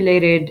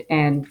pedunculated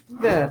and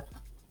the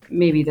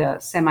maybe the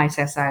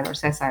semi-sessile or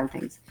sessile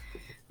things.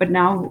 But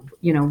now,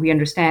 we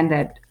understand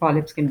that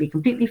polyps can be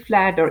completely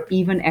flat or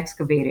even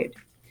excavated.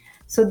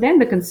 So then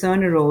the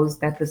concern arose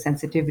that the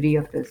sensitivity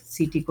of the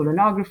CT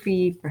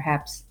colonography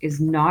perhaps is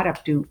not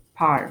up to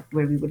par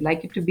where we would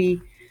like it to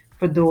be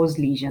for those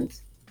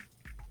lesions.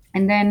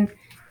 And then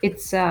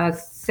its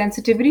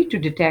sensitivity to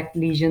detect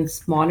lesions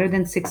smaller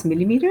than 6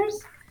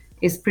 millimeters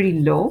is pretty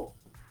low.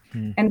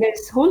 Hmm. And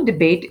this whole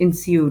debate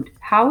ensued.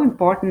 How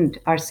important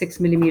are 6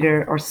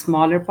 millimeter or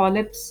smaller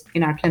polyps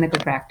in our clinical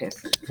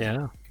practice?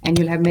 Yeah. And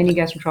you'll have many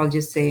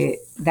gastroenterologists say,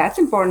 that's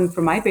important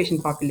for my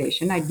patient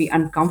population. I'd be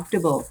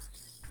uncomfortable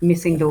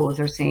missing those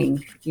or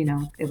saying,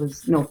 there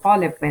was no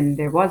polyp when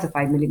there was a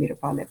 5 millimeter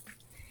polyp.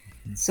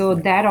 So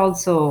that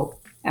also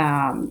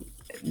um,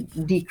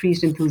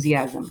 decreased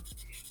enthusiasm.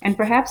 And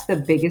perhaps the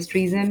biggest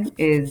reason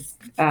is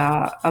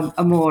um,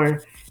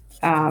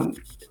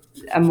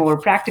 a more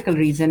practical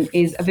reason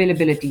is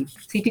availability.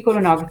 CT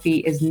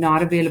colonography is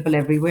not available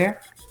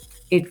everywhere.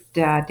 It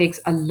takes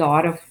a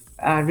lot of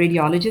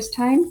radiologist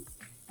time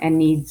and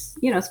needs,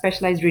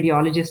 specialized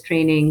radiologist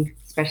training,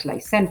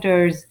 specialized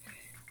centers.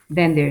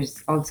 Then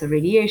there's also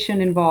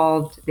radiation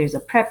involved. There's a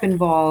prep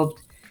involved.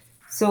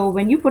 So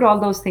when you put all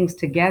those things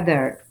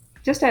together,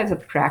 just as a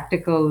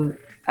practical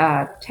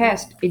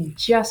test, it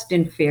just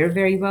didn't fare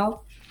very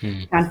well.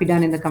 Hmm. Can't be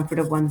done in the comfort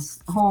of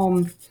one's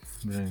home.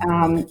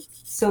 Right.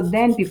 So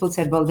then people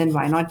said, well, then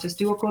why not just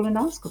do a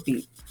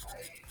colonoscopy?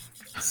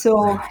 So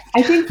Right.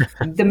 I think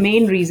the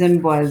main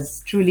reason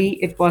was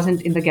truly it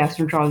wasn't in the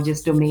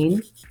gastroenterologist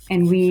domain,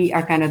 and we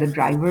are kind of the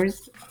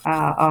drivers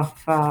of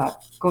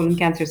colon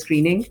cancer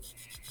screening.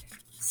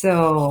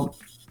 So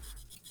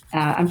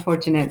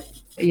unfortunate,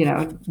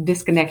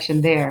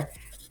 disconnection there.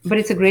 But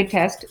it's a great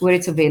test where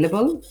it's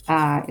available.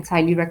 It's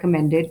highly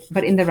recommended,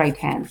 but in the right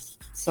hands.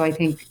 So I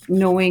think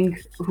knowing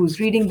who's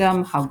reading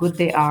them, how good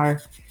they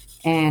are,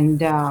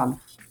 and um,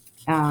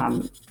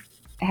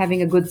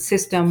 having a good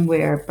system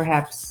where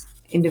perhaps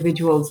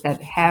individuals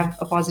that have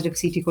a positive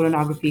CT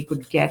colonography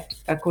could get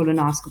a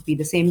colonoscopy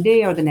the same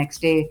day or the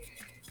next day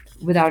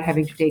without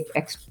having to take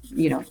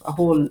a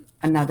whole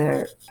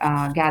another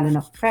gallon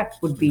of prep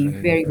would be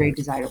Right. very, very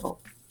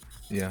desirable.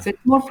 Yeah. So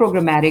it's more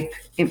programmatic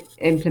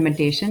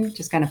implementation,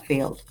 just kind of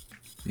failed.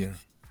 Yeah.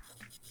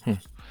 Hmm.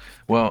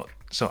 Well,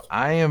 so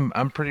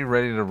I'm pretty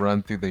ready to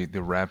run through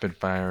the rapid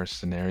fire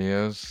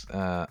scenarios.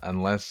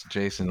 Unless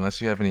Jason,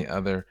 unless you have any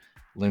other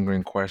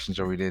lingering questions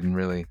or we didn't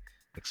really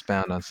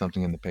expound on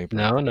something in the paper.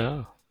 No,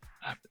 no.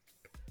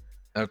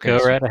 Okay, Go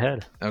so right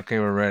ahead. okay,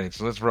 we're ready.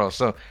 So let's roll.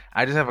 So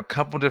I just have a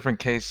couple different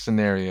case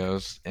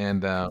scenarios,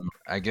 and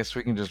I guess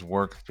we can just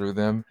work through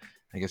them.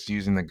 I guess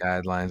using the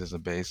guidelines as a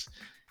base.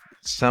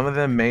 Some of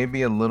them may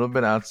be a little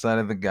bit outside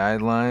of the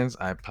guidelines.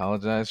 I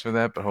apologize for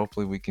that, but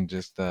hopefully we can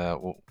just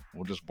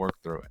we'll just work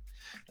through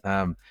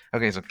it.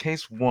 Okay, so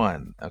case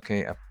one.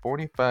 Okay, a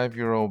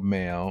 45-year-old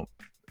male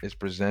is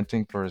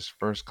presenting for his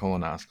first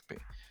colonoscopy.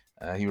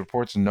 He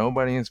reports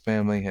nobody in his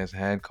family has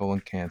had colon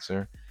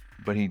cancer,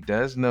 but he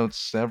does note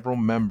several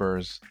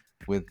members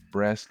with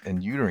breast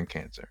and uterine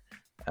cancer.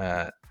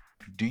 Uh,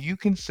 do you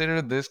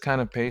consider this kind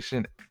of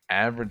patient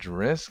average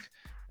risk?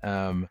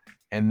 Um,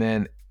 and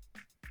then,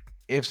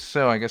 if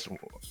so, I guess,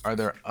 are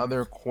there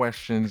other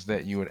questions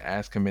that you would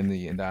ask him in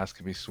the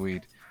endoscopy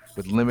suite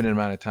with limited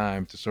amount of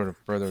time to sort of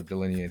further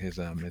delineate his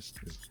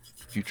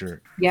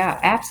future Yeah,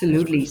 cancer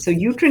absolutely. risk? So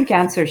uterine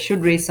cancer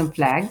should raise some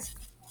flags.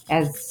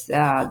 As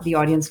the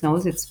audience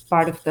knows, it's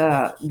part of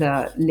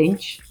the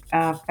Lynch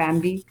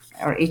family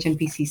or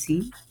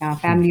HNPCC Hmm.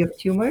 family of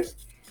tumors.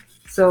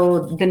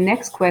 So the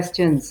next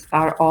questions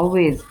are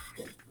always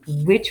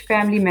which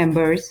family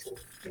members,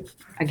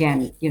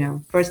 again,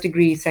 first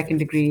degree, second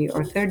degree,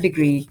 or third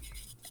degree,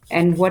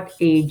 and what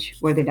age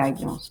were they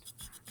diagnosed?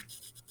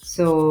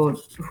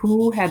 So,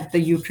 who had the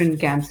uterine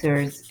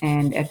cancers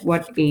and at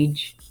what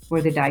age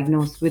were they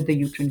diagnosed with the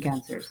uterine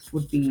cancers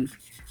would be,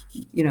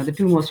 the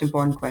two most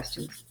important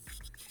questions.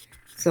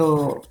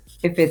 So,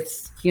 if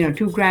it's,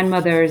 two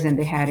grandmothers and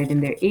they had it in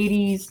their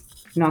 80s,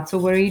 not so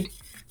worried.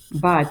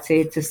 But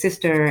say it's a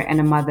sister and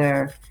a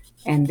mother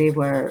and they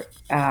were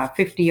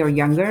 50 or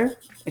younger,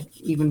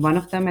 even one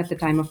of them at the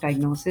time of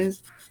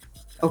diagnosis,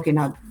 okay,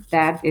 now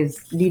that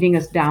is leading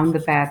us down the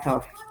path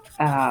of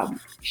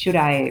should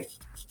I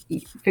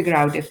figure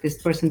out if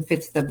this person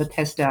fits the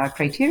Bethesda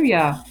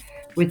criteria,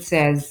 which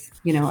says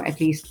at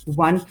least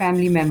one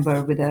family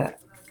member with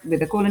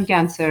a colon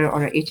cancer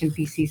or a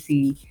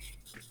HNPCC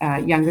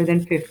younger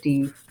than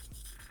 50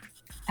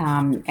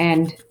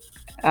 and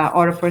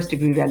or a first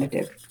degree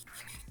relative.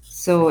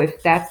 So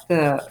if that's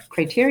the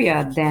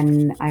criteria,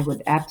 then I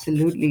would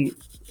absolutely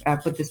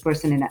put this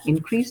person in an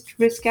increased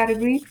risk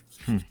category.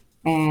 Hmm.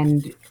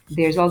 And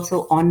there's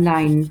also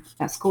online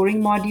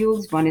scoring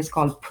modules. One is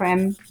called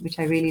PREM, which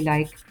I really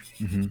like.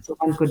 Mm-hmm. So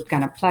one could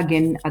kind of plug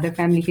in other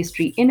family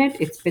history in it.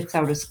 It spits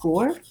out a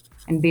score.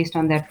 And based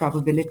on that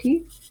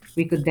probability,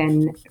 we could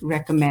then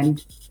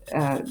recommend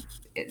uh,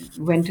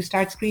 when to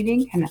start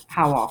screening and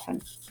how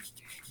often.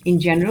 In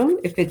general,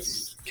 if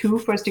it's two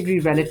first degree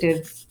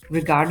relatives,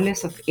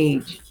 regardless of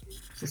age,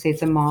 so say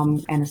it's a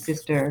mom and a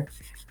sister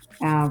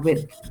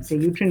with, say,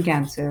 uterine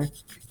cancer,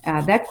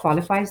 that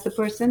qualifies the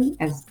person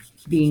as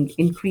being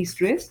increased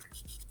risk.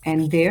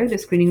 And there, the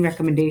screening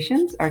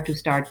recommendations are to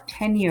start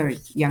 10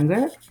 years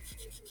younger.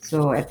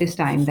 So at this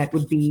time, that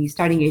would be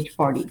starting age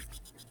 40.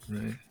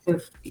 Right. So,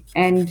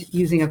 and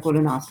using a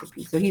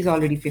colonoscopy. So he's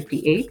already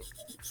 58.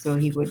 So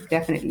he would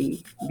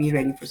definitely be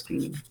ready for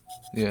screening.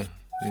 Yeah.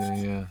 Yeah.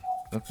 Yeah.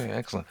 Okay.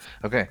 Excellent.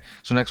 Okay.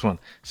 So next one.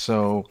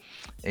 So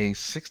a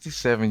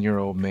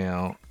 67-year-old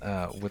male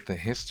with a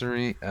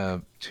history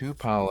of two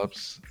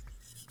polyps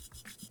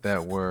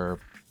that were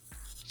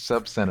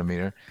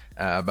sub-centimeter,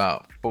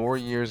 about 4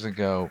 years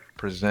ago,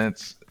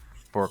 presents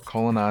for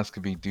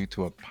colonoscopy due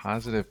to a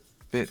positive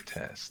FIT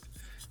test.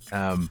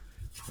 Um,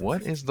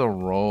 what is the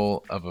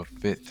role of a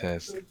FIT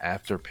test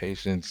after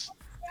patients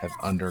have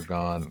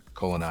undergone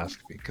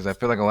colonoscopy? Because I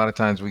feel like a lot of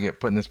times we get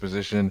put in this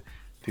position,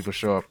 people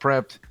show up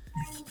prepped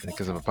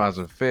because of a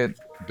positive fit,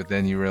 but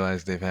then you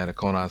realize they've had a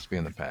colonoscopy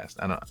in the past.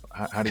 I don't.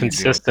 How do you deal with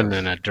Consistent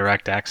in those? a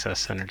direct access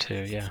center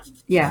too. Yeah.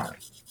 Yeah. Yeah.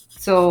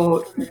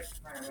 So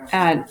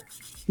uh,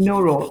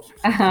 no role.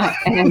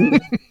 And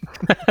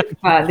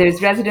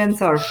there's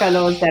residents or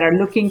fellows that are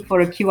looking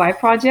for a QI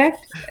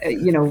project.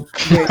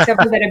 There are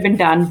several that have been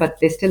done, but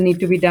they still need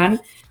to be done.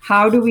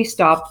 How do we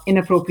stop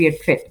inappropriate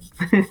fit?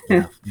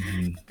 Yeah.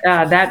 Hmm.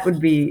 That would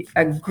be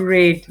a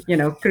great,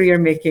 career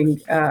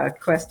making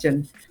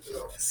question.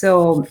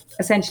 So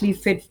essentially,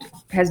 FIT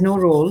has no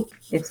role.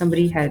 If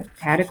somebody had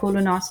had a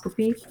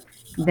colonoscopy,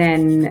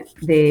 then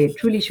they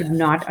truly should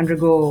not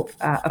undergo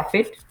a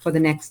FIT for the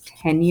next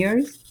 10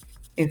 years.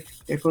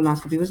 If their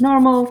colonoscopy was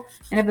normal,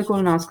 and if the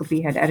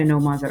colonoscopy had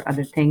adenomas or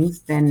other things,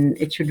 then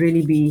it should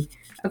really be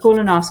a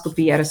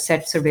colonoscopy at a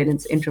set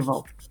surveillance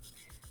interval.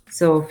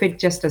 So FIT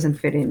just doesn't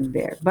fit in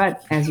there.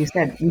 But as you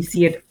said, we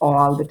see it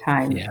all the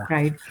time, Yeah.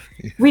 right?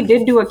 We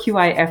did do a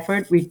QI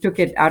effort. We took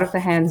it out of the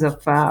hands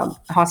of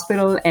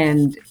hospital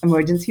and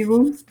emergency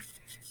rooms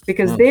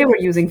because Mm. they were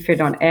using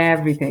FIT on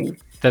everything.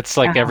 That's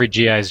like Uh, every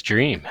GI's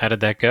dream. How did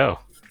that go?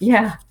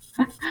 yeah.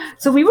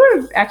 So we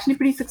were actually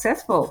pretty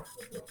successful.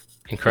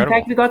 In fact,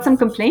 Incredible. we got some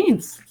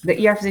complaints. The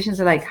ER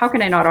physicians are like, how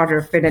can I not order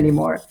a FIT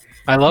anymore?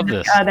 I love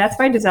this. That's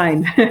by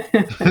design.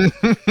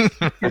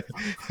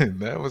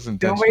 That was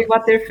Don't worry intentional.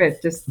 about their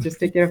fit. Just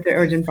take care of their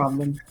urgent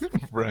problems.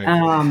 Right.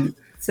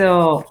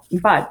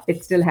 But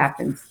it still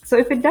happens. So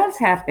if it does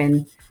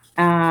happen,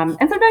 and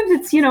sometimes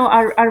it's,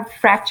 our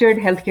fractured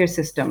healthcare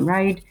system,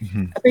 right?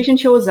 Hmm. A patient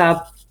shows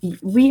up,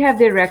 we have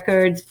their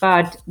records,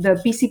 but the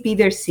PCP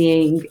they're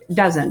seeing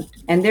doesn't.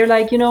 And they're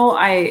like,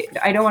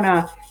 I don't want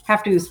to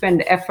have to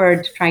spend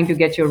effort trying to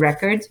get your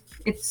records.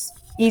 It's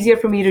easier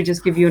for me to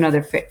just give you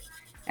another fit.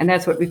 And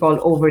that's what we call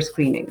over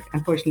screening.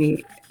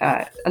 Unfortunately,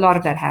 a lot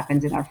of that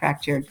happens in our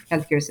fractured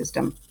healthcare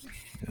system.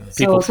 Yeah. So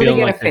they People feeling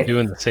get a like they're fit,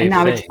 doing the and safe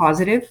now it's thing.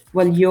 positive.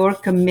 Well, you're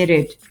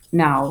committed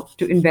now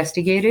to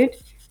investigate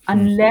it, Hmm.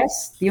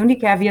 unless the only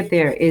caveat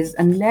there is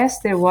unless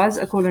there was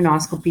a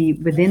colonoscopy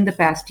within the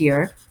past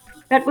year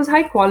that was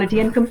high quality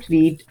and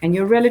complete, and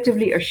you're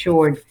relatively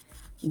assured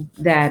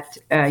that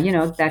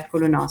that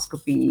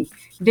colonoscopy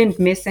didn't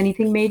miss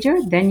anything major,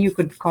 then you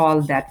could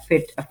call that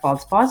fit a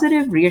false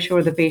positive,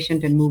 reassure the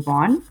patient, and move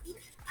on.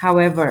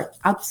 However,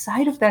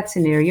 outside of that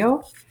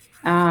scenario,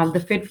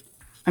 the fit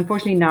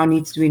unfortunately now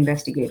needs to be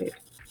investigated.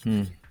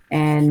 Hmm.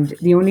 And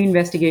the only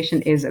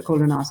investigation is a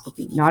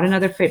colonoscopy, not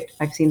another fit.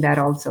 I've seen that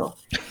also.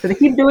 So they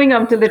keep doing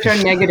them till they turn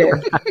negative.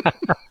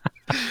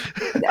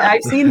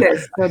 I've seen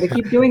this. So they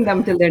keep doing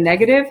them till they're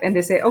negative, and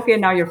they say, okay,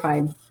 now you're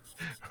fine.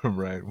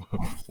 Right.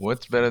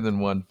 What's better than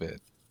one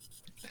fit?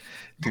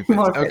 Two fits.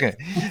 More Okay.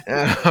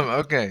 fits.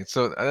 Okay.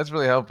 So that's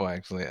really helpful,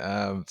 actually.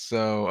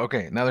 So,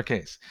 okay, another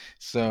case.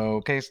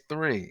 So, case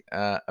three,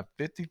 a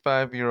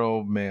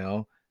 55-year-old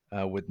male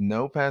with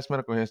no past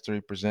medical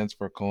history presents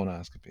for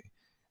colonoscopy.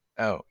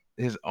 Oh,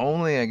 his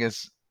only, I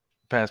guess,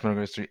 past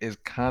medical history is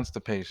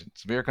constipation,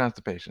 severe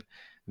constipation.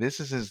 This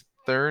is his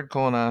third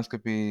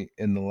colonoscopy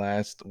in the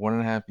last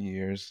 1.5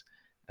 years.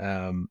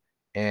 Um,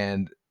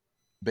 and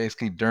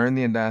basically, during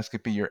the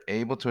endoscopy, you're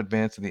able to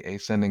advance to the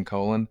ascending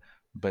colon,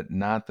 but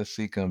not the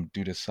cecum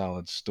due to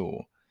solid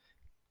stool.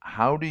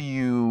 How do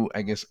you,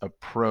 I guess,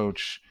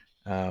 approach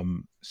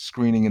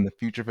screening in the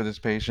future for this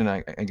patient?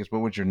 I guess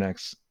what would your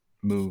next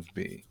move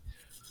be?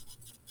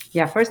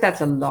 Yeah, first,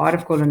 that's a lot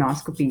of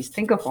colonoscopies.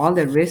 Think of all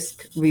the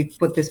risk we've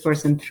put this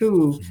person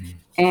through, Mhm.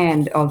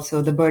 and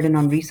also the burden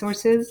on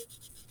resources,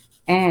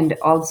 and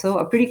also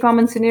a pretty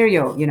common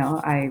scenario.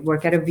 I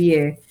work at a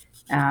VA.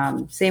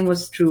 Same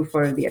was true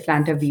for the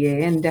Atlanta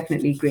VA and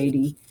definitely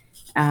Grady.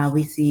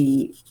 We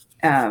see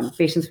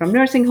patients from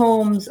nursing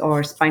homes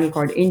or spinal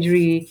cord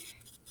injury,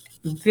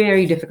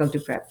 very difficult to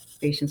prep.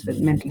 Patients with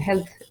Mhm. mental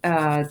health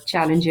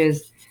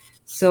challenges.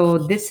 So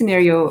this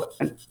scenario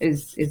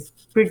is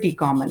pretty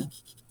common.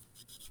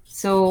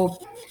 So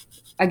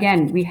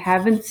again, we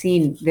haven't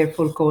seen their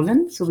full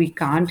colon, so we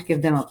can't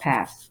give them a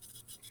pass.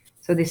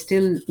 So they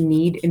still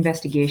need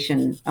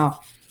investigation of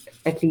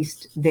at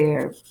least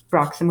their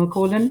proximal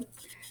colon.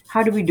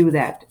 How do we do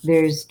that?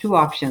 There's two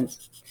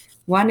options.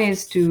 One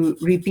is to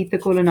repeat the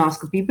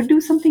colonoscopy, but do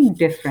something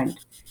different.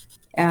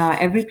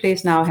 Every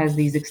place now has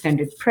these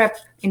extended prep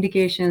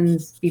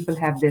indications. People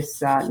have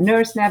this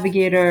nurse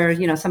navigator,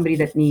 somebody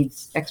that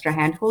needs extra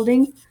hand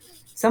holding.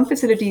 Some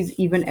facilities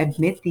even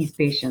admit these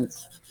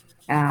patients,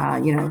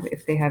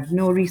 if they have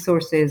no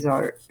resources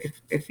or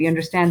if we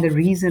understand the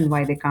reason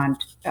why they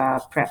can't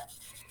prep.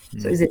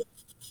 So Mhm. is it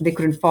they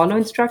couldn't follow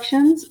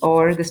instructions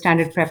or the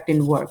standard prep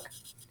didn't work?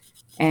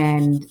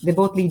 And they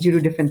both lead you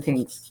to different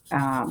things.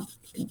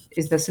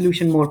 Is the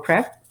solution more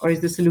prep or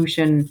is the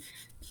solution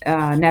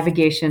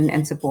navigation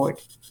and support?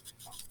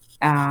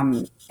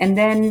 And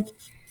then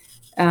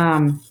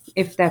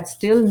If that's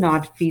still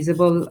not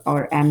feasible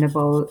or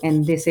amenable,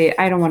 and they say,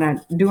 I don't want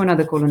to do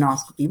another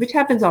colonoscopy, which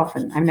happens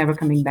often, I'm never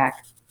coming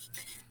back,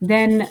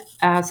 then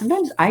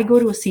sometimes I go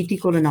to a CT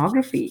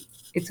colonography.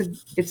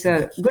 It's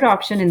a good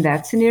option in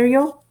that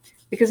scenario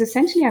because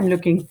essentially I'm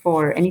looking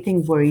for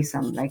anything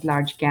worrisome like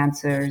large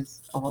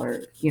cancers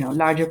or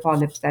larger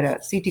polyps that a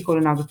CT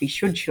colonography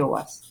should show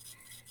us.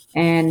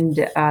 And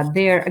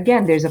there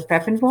again, there's a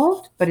prep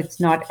involved, but it's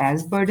not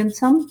as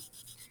burdensome.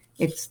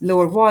 It's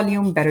lower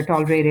volume, better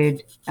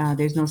tolerated.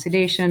 There's no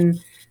sedation.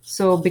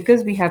 So,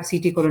 because we have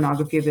CT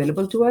colonography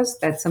available to us,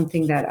 that's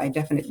something that I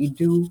definitely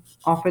do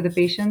offer the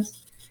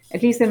patients.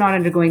 At least they're not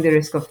undergoing the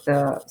risk of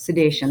the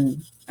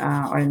sedation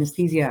or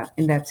anesthesia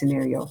in that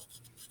scenario.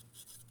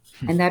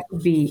 And that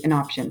would be an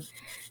option.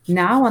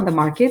 Now on the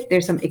market,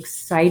 there's some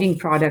exciting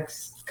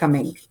products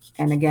coming.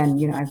 And again,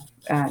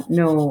 I've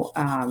no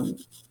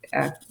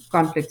uh,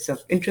 conflicts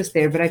of interest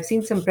there, but I've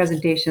seen some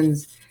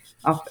presentations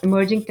of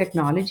emerging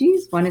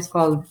technologies. One is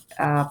called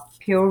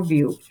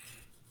PureView,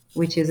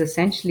 which is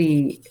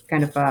essentially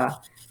kind of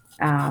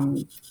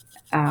um,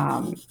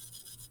 um,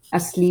 a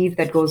sleeve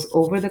that goes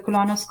over the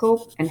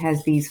colonoscope and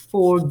has these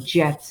four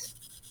jets.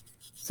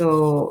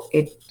 So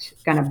it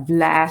kind of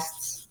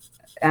blasts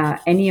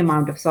any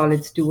amount of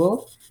solid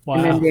stool.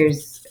 And then Wow.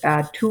 there's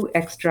two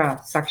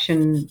extra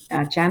suction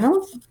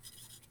channels.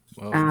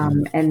 Whoa.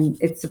 And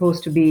it's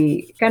supposed to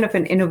be kind of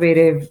an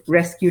innovative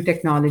rescue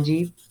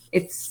technology.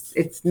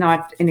 It's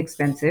not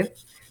inexpensive,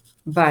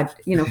 but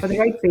for the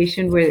right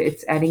patient where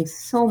it's adding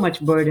so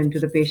much burden to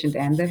the patient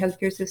and the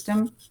healthcare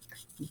system,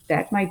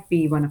 that might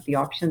be one of the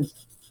options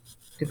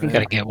to think Got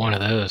Right. to about. get one of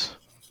those.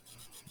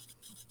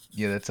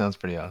 Yeah, that sounds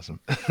pretty awesome.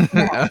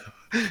 Yeah,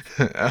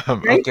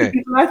 right. So Okay.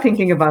 people are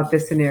thinking about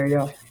this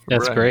scenario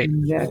That's Right. great.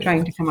 and Yeah,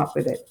 trying to come up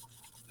with it.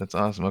 that's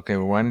awesome. Okay,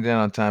 we're winding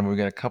down on time. We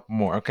got a couple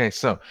more. Okay,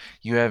 so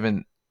you have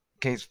in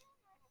case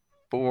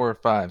 4 or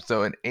 5.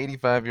 So an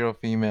 85-year-old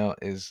female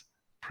is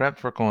prepped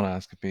for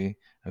colonoscopy.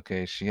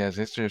 Okay, she has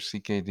history of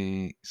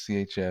CKD,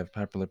 CHF,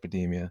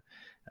 hyperlipidemia.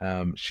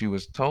 She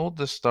was told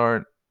to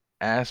start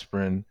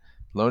aspirin,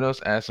 low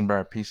dose aspirin by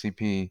her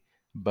PCP,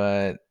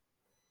 but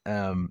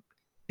um,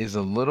 is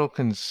a little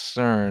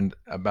concerned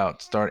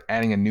about start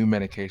adding a new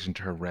medication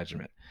to her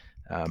regimen.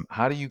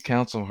 How do you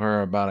counsel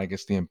her about, I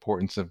guess, the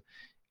importance of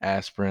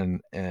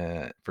aspirin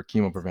for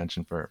chemo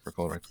prevention for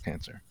colorectal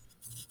cancer?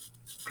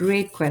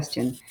 Great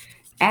question.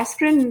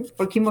 Aspirin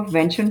for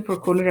chemoprevention for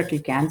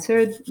colorectal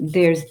cancer,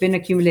 there's been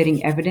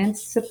accumulating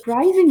evidence.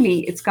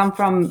 Surprisingly, it's come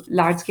from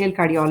large scale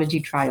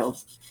cardiology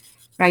trials,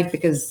 right?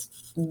 Because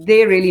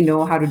they really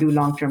know how to do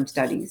long term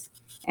studies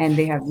and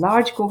they have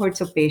large cohorts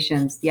of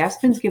patients. The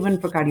aspirin's given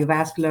for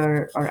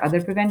cardiovascular or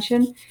other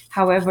prevention.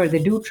 However,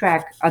 they do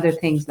track other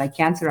things like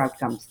cancer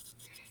outcomes.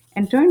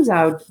 And turns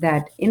out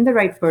that in the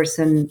right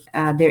person,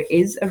 there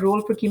is a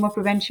role for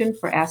chemoprevention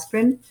for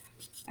aspirin.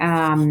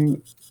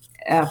 Um,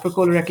 for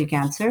colorectal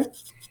cancer.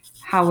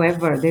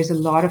 However, there's a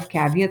lot of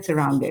caveats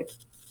around it.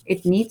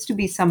 It needs to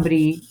be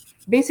somebody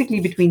basically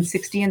between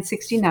 60 and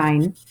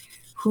 69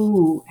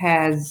 who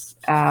has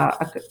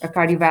a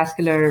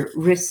cardiovascular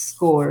risk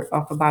score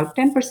of about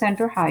 10%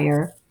 or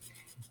higher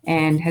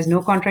and has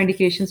no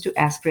contraindications to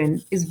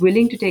aspirin, is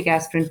willing to take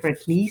aspirin for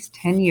at least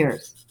 10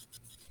 years.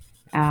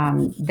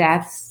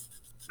 That's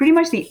pretty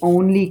much the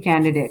only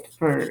candidate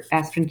for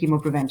aspirin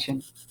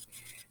chemoprevention.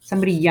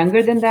 Somebody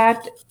younger than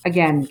that,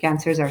 again,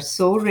 cancers are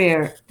so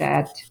rare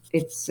that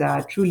it's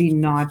truly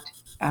not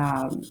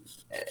um,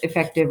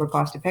 effective or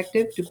cost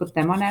effective to put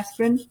them on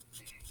aspirin.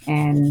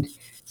 And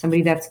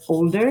somebody that's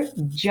older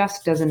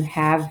just doesn't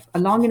have a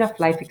long enough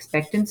life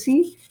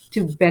expectancy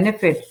to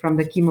benefit from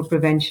the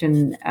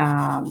chemoprevention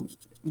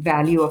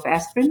value of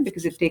aspirin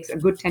because it takes a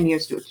good 10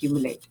 years to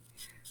accumulate.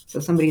 So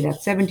somebody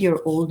that's 70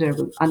 or older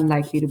will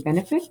unlikely to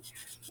benefit.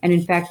 And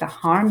in fact, the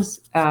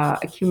harms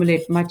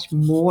accumulate much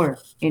more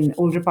in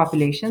older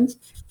populations,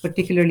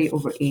 particularly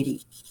over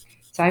 80.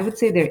 So I would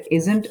say there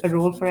isn't a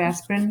role for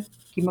aspirin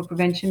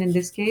chemoprevention in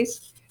this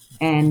case,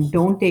 and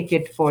don't take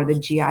it for the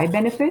GI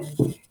benefit.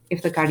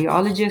 If the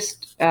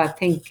cardiologist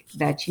think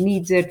that she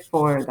needs it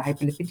for the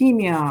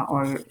hyperlipidemia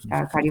or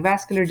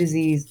cardiovascular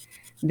disease,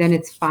 then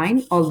it's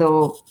fine.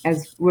 Although,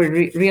 as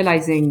we're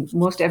realizing,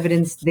 most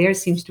evidence there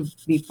seems to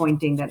be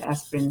pointing that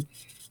aspirin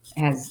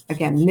has,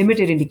 again,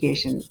 limited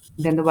indication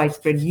than the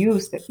widespread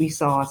use that we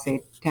saw, say,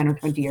 10 or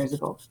 20 years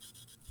ago.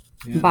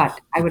 Yeah. But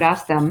I would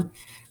ask them,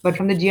 but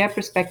from the GI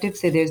perspective,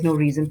 say there's no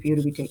reason for you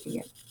to be taking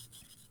it.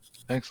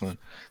 Excellent.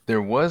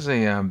 There was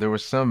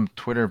some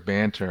Twitter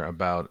banter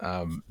about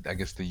I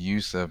guess the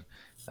use of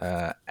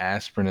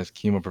aspirin as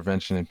chemo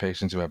prevention in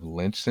patients who have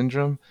Lynch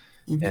syndrome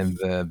Mhm.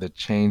 and the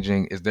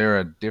changing. Is there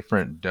a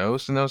different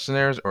dose in those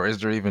scenarios, or is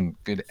there even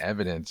good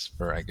evidence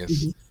for, I guess,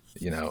 Mhm.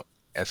 you know,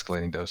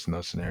 escalating dose in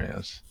those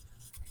scenarios?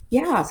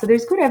 Yeah, so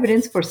there's good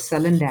evidence for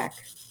Selendac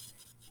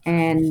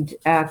and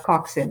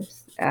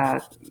COX-IBs,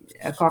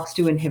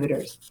 COX-2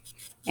 inhibitors.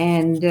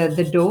 And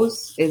the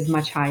dose is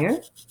much higher.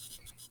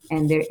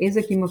 and there is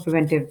a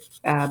chemopreventive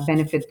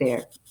benefit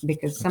there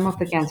because some of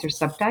the cancer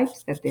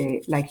subtypes that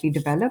they likely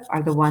develop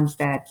are the ones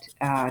that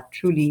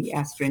truly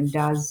aspirin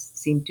does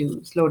seem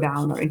to slow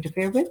down or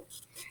interfere with.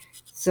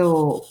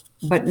 So,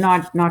 but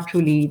not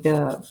truly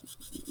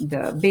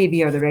the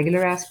baby or the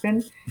regular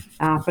aspirin.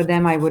 For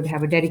them, I would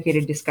have a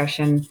dedicated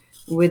discussion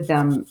with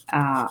them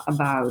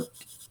about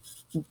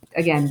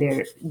again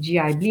their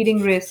GI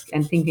bleeding risk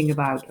and thinking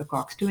about a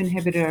COX-2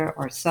 inhibitor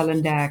or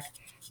Sulindac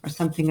or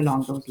something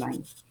along those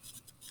lines.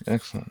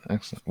 Excellent,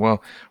 excellent.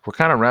 Well, we're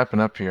kind of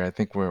wrapping up here. I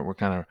think we're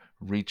kind of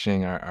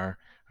reaching our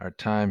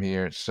time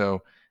here.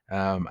 So,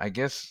 I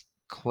guess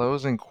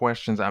closing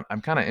questions.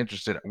 I'm kind of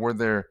interested.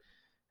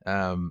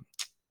 Um,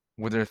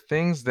 were there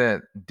things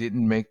that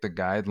didn't make the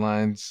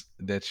guidelines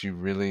that you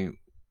really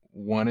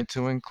wanted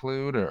to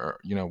include, or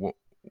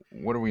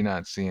what are we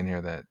not seeing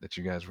here that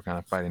you guys were kind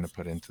of fighting to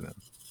put into them?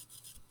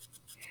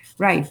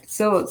 Right.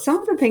 So some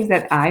of the things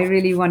that I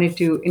really wanted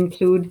to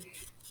include,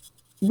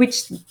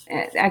 which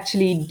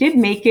actually did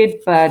make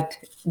it, but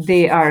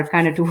they are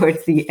kind of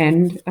towards the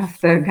end of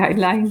the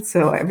guidelines,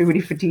 so everybody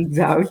fatigues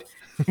out,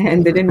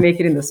 and they didn't make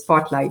it in the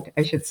spotlight,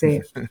 I should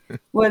say,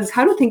 was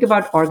how to think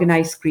about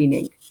organized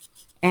screening.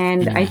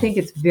 And I Mm. think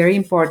it's very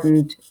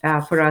important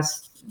for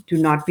us to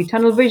not be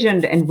tunnel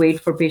visioned and wait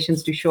for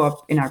patients to show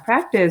up in our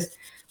practice,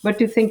 but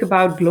to think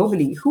about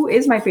globally who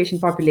is my patient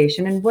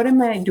population and what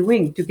am I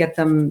doing to get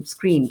them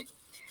screened?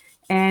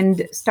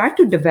 And start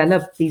to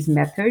develop these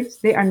methods.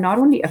 They are not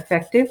only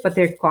effective, but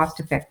they're cost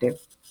effective,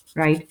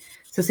 right?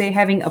 So, say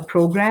having a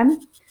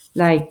program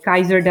like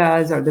Kaiser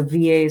does, or the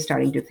VA is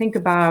starting to think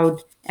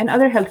about, and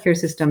other healthcare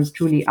systems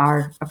truly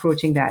are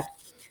approaching that,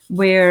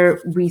 where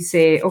we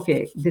say,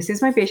 okay, this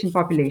is my patient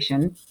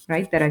population,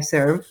 right, that I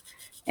serve,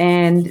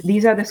 and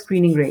these are the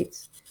screening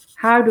rates.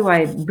 How do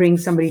I bring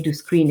somebody to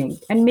screening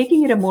and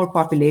making it a more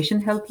population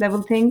health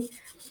level thing?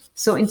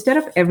 So instead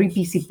of every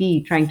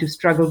PCP trying to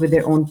struggle with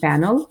their own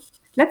panel,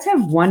 let's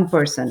have one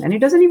person. And it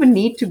doesn't even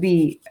need to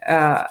be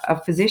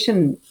a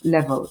physician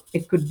level,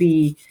 it could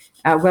be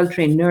a well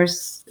trained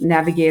nurse,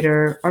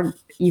 navigator, or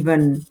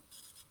even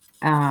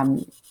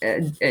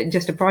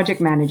just a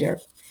project manager.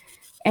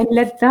 And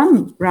let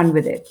them run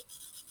with it.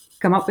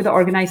 Come up with an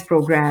organized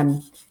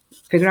program,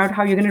 figure out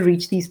how you're going to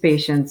reach these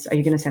patients. Are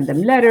you going to send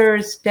them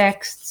letters,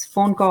 texts,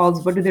 phone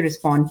calls? What do they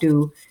respond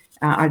to?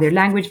 Are there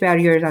language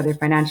barriers? Are there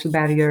financial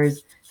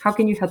barriers? How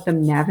can you help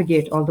them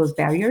navigate all those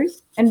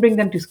barriers and bring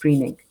them to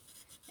screening?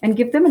 And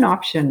give them an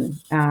option.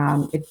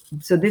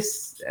 So,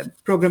 this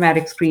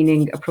programmatic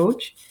screening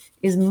approach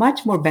is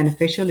much more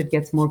beneficial. It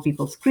gets more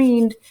people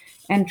screened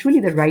and truly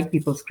the right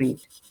people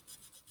screened.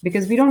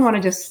 Because we don't want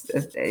to just,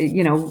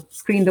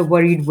 screen the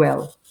worried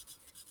well,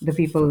 the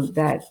people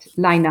that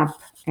line up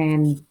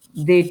and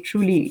they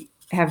truly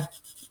have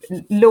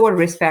lower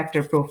risk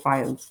factor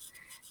profiles.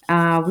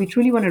 We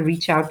truly want to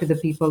reach out to the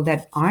people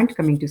that aren't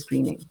coming to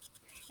screening.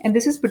 And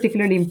this is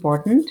particularly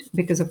important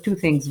because of two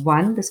things.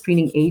 One, the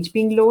screening age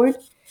being lowered.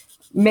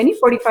 Many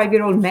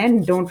 45-year-old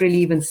men don't really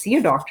even see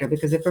a doctor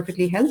because they're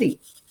perfectly healthy.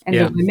 And the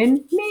Yeah.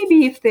 women,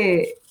 maybe if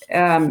they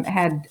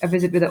had a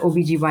visit with an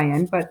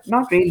OBGYN, but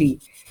not really.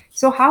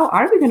 So, how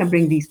are we going to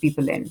bring these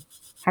people in?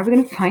 How are we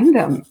going to find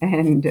them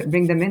and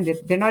bring them in?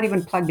 They're not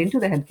even plugged into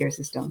the healthcare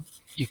system.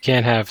 You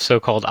can't have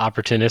so-called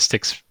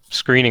opportunistic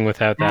screening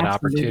without that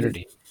Absolutely.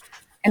 opportunity.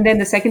 And then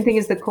the second thing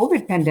is the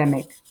COVID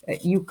pandemic.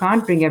 You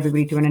can't bring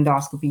everybody to an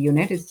endoscopy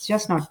unit. It's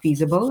just not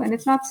feasible and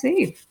it's not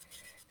safe.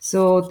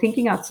 So,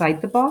 thinking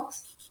outside the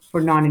box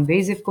for non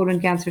invasive colon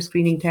cancer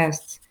screening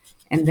tests,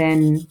 and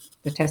then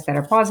the tests that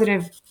are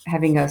positive,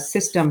 having a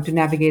system to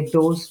navigate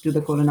those to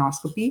the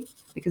colonoscopy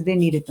because they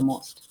need it the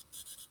most.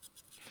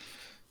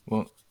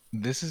 Well,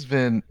 this has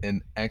been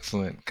an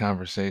excellent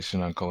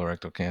conversation on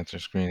colorectal cancer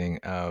screening.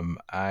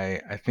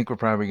 I think we're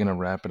probably going to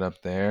wrap it up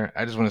there.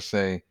 I just want to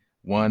say,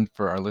 one,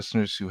 for our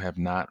listeners who have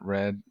not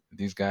read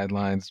these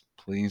guidelines,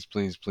 please,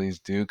 please, please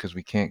do, because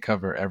we can't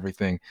cover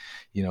everything,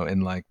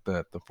 in like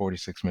the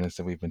 46 minutes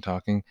that we've been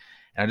talking.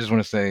 And I just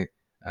want to say,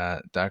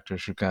 Dr.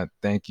 Shaukat,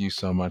 thank you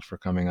so much for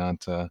coming on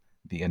to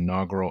the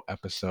inaugural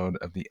episode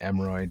of the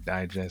Emeroid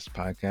Digest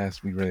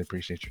podcast. We really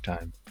appreciate your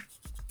time.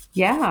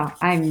 Yeah,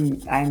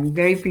 I'm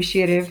very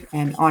appreciative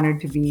and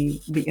honored to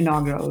be the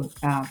inaugural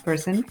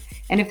person.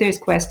 And if there's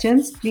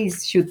questions,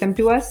 please shoot them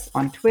to us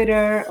on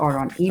Twitter or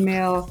on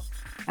email.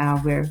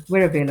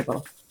 We're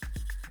available.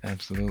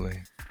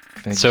 Absolutely.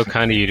 Thank It's you so so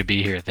kind of you to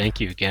be here.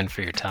 Thank you again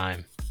for your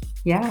time.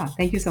 Yeah,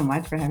 thank you so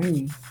much for having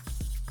me.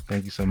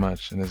 Thank you so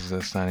much. And this is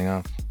us signing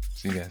off.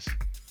 See you guys.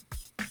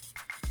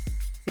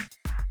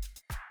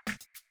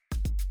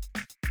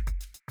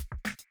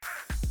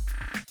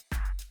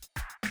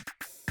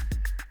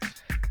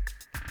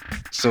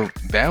 So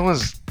that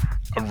was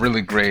a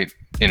really great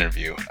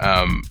interview.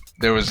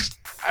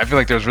 I feel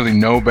like there was really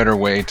no better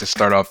way to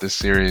start off this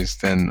series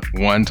than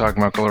one,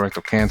 talking about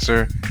colorectal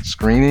cancer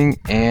screening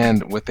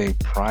and with a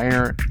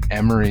prior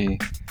Emory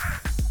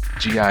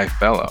GI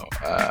fellow.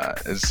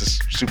 It's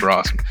just super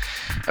awesome.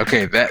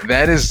 Okay,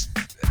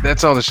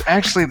 that's all.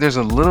 Actually, there's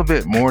a little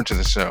bit more to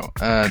the show.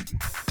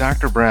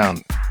 Dr.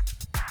 Brown,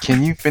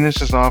 Can you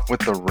finish us off with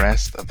the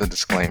rest of the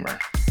disclaimer?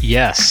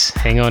 Yes,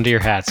 hang on to your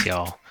hats,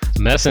 y'all.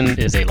 Medicine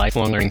is a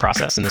lifelong learning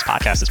process, and this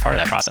podcast is part of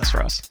that process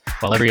for us.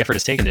 While every effort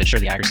is taken to ensure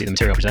the accuracy of the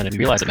material presented, we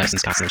realize that medicine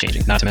is constantly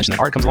changing, not to mention that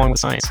art comes along with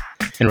science.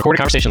 In a recorded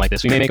conversation like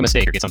this, we may make a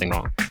mistake or get something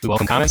wrong. We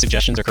welcome comments,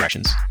 suggestions, or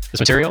corrections. This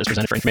material is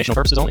presented for informational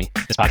purposes only.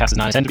 This podcast is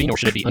not intended to be, nor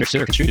should it be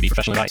understood or construed to be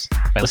professional advice.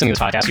 By listening to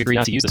this podcast, you agree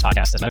not to use this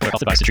podcast as medical or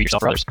health advice to treat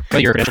yourself or others,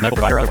 whether you're a credentialed medical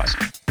provider or otherwise.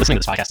 Listening to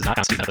this podcast does not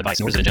constitute medical advice,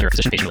 nor does it engender a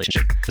physician-patient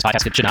relationship. This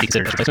podcast should not be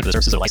considered as a replacement for the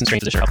services of a licensed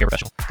trained physician or healthcare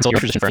professional. Consult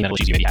your physician for any medical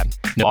issues you may be having.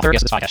 No author or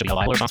guest of this podcast should be held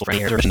liable or responsible for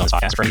any errors or omissions on this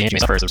podcast or for any damage you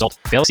may suffer as a result.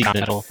 Fail to seek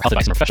confidential health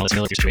advice from a professional that's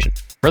familiar with your situation.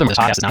 Furthermore, this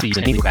podcast is not to be used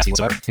in any legal capacity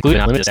whatsoever, including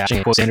but not limited to establishing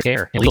a quote standard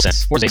care in a legal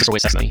sense or as a basis for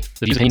waste testimony.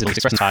 The views and opinions of the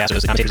expressed in this podcast are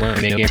those of the commentators alone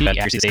and may no guarantee the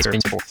accuracy of the statements or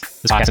things put forth.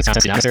 This podcast and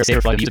contents do not necessarily state or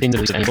reflect the views, opinions,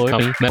 and beliefs of any employer,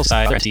 company, medical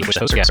society, or entity of which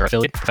the host or guests are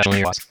affiliated, professionally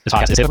or otherwise. This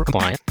podcast is safe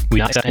compliant. We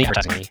do not accept any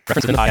advertising money.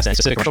 Reference within the podcast to any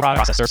specific commercial product,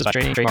 process, services by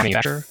trading, trademark,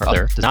 manufacturer, or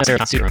other does not necessarily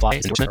constitute or imply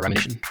its endorsement or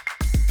recommendation.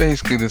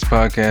 Basically, this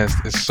podcast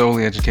is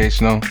solely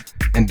educational,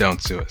 and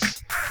don't sue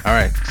us. All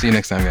right, see you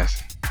next time,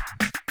 guys.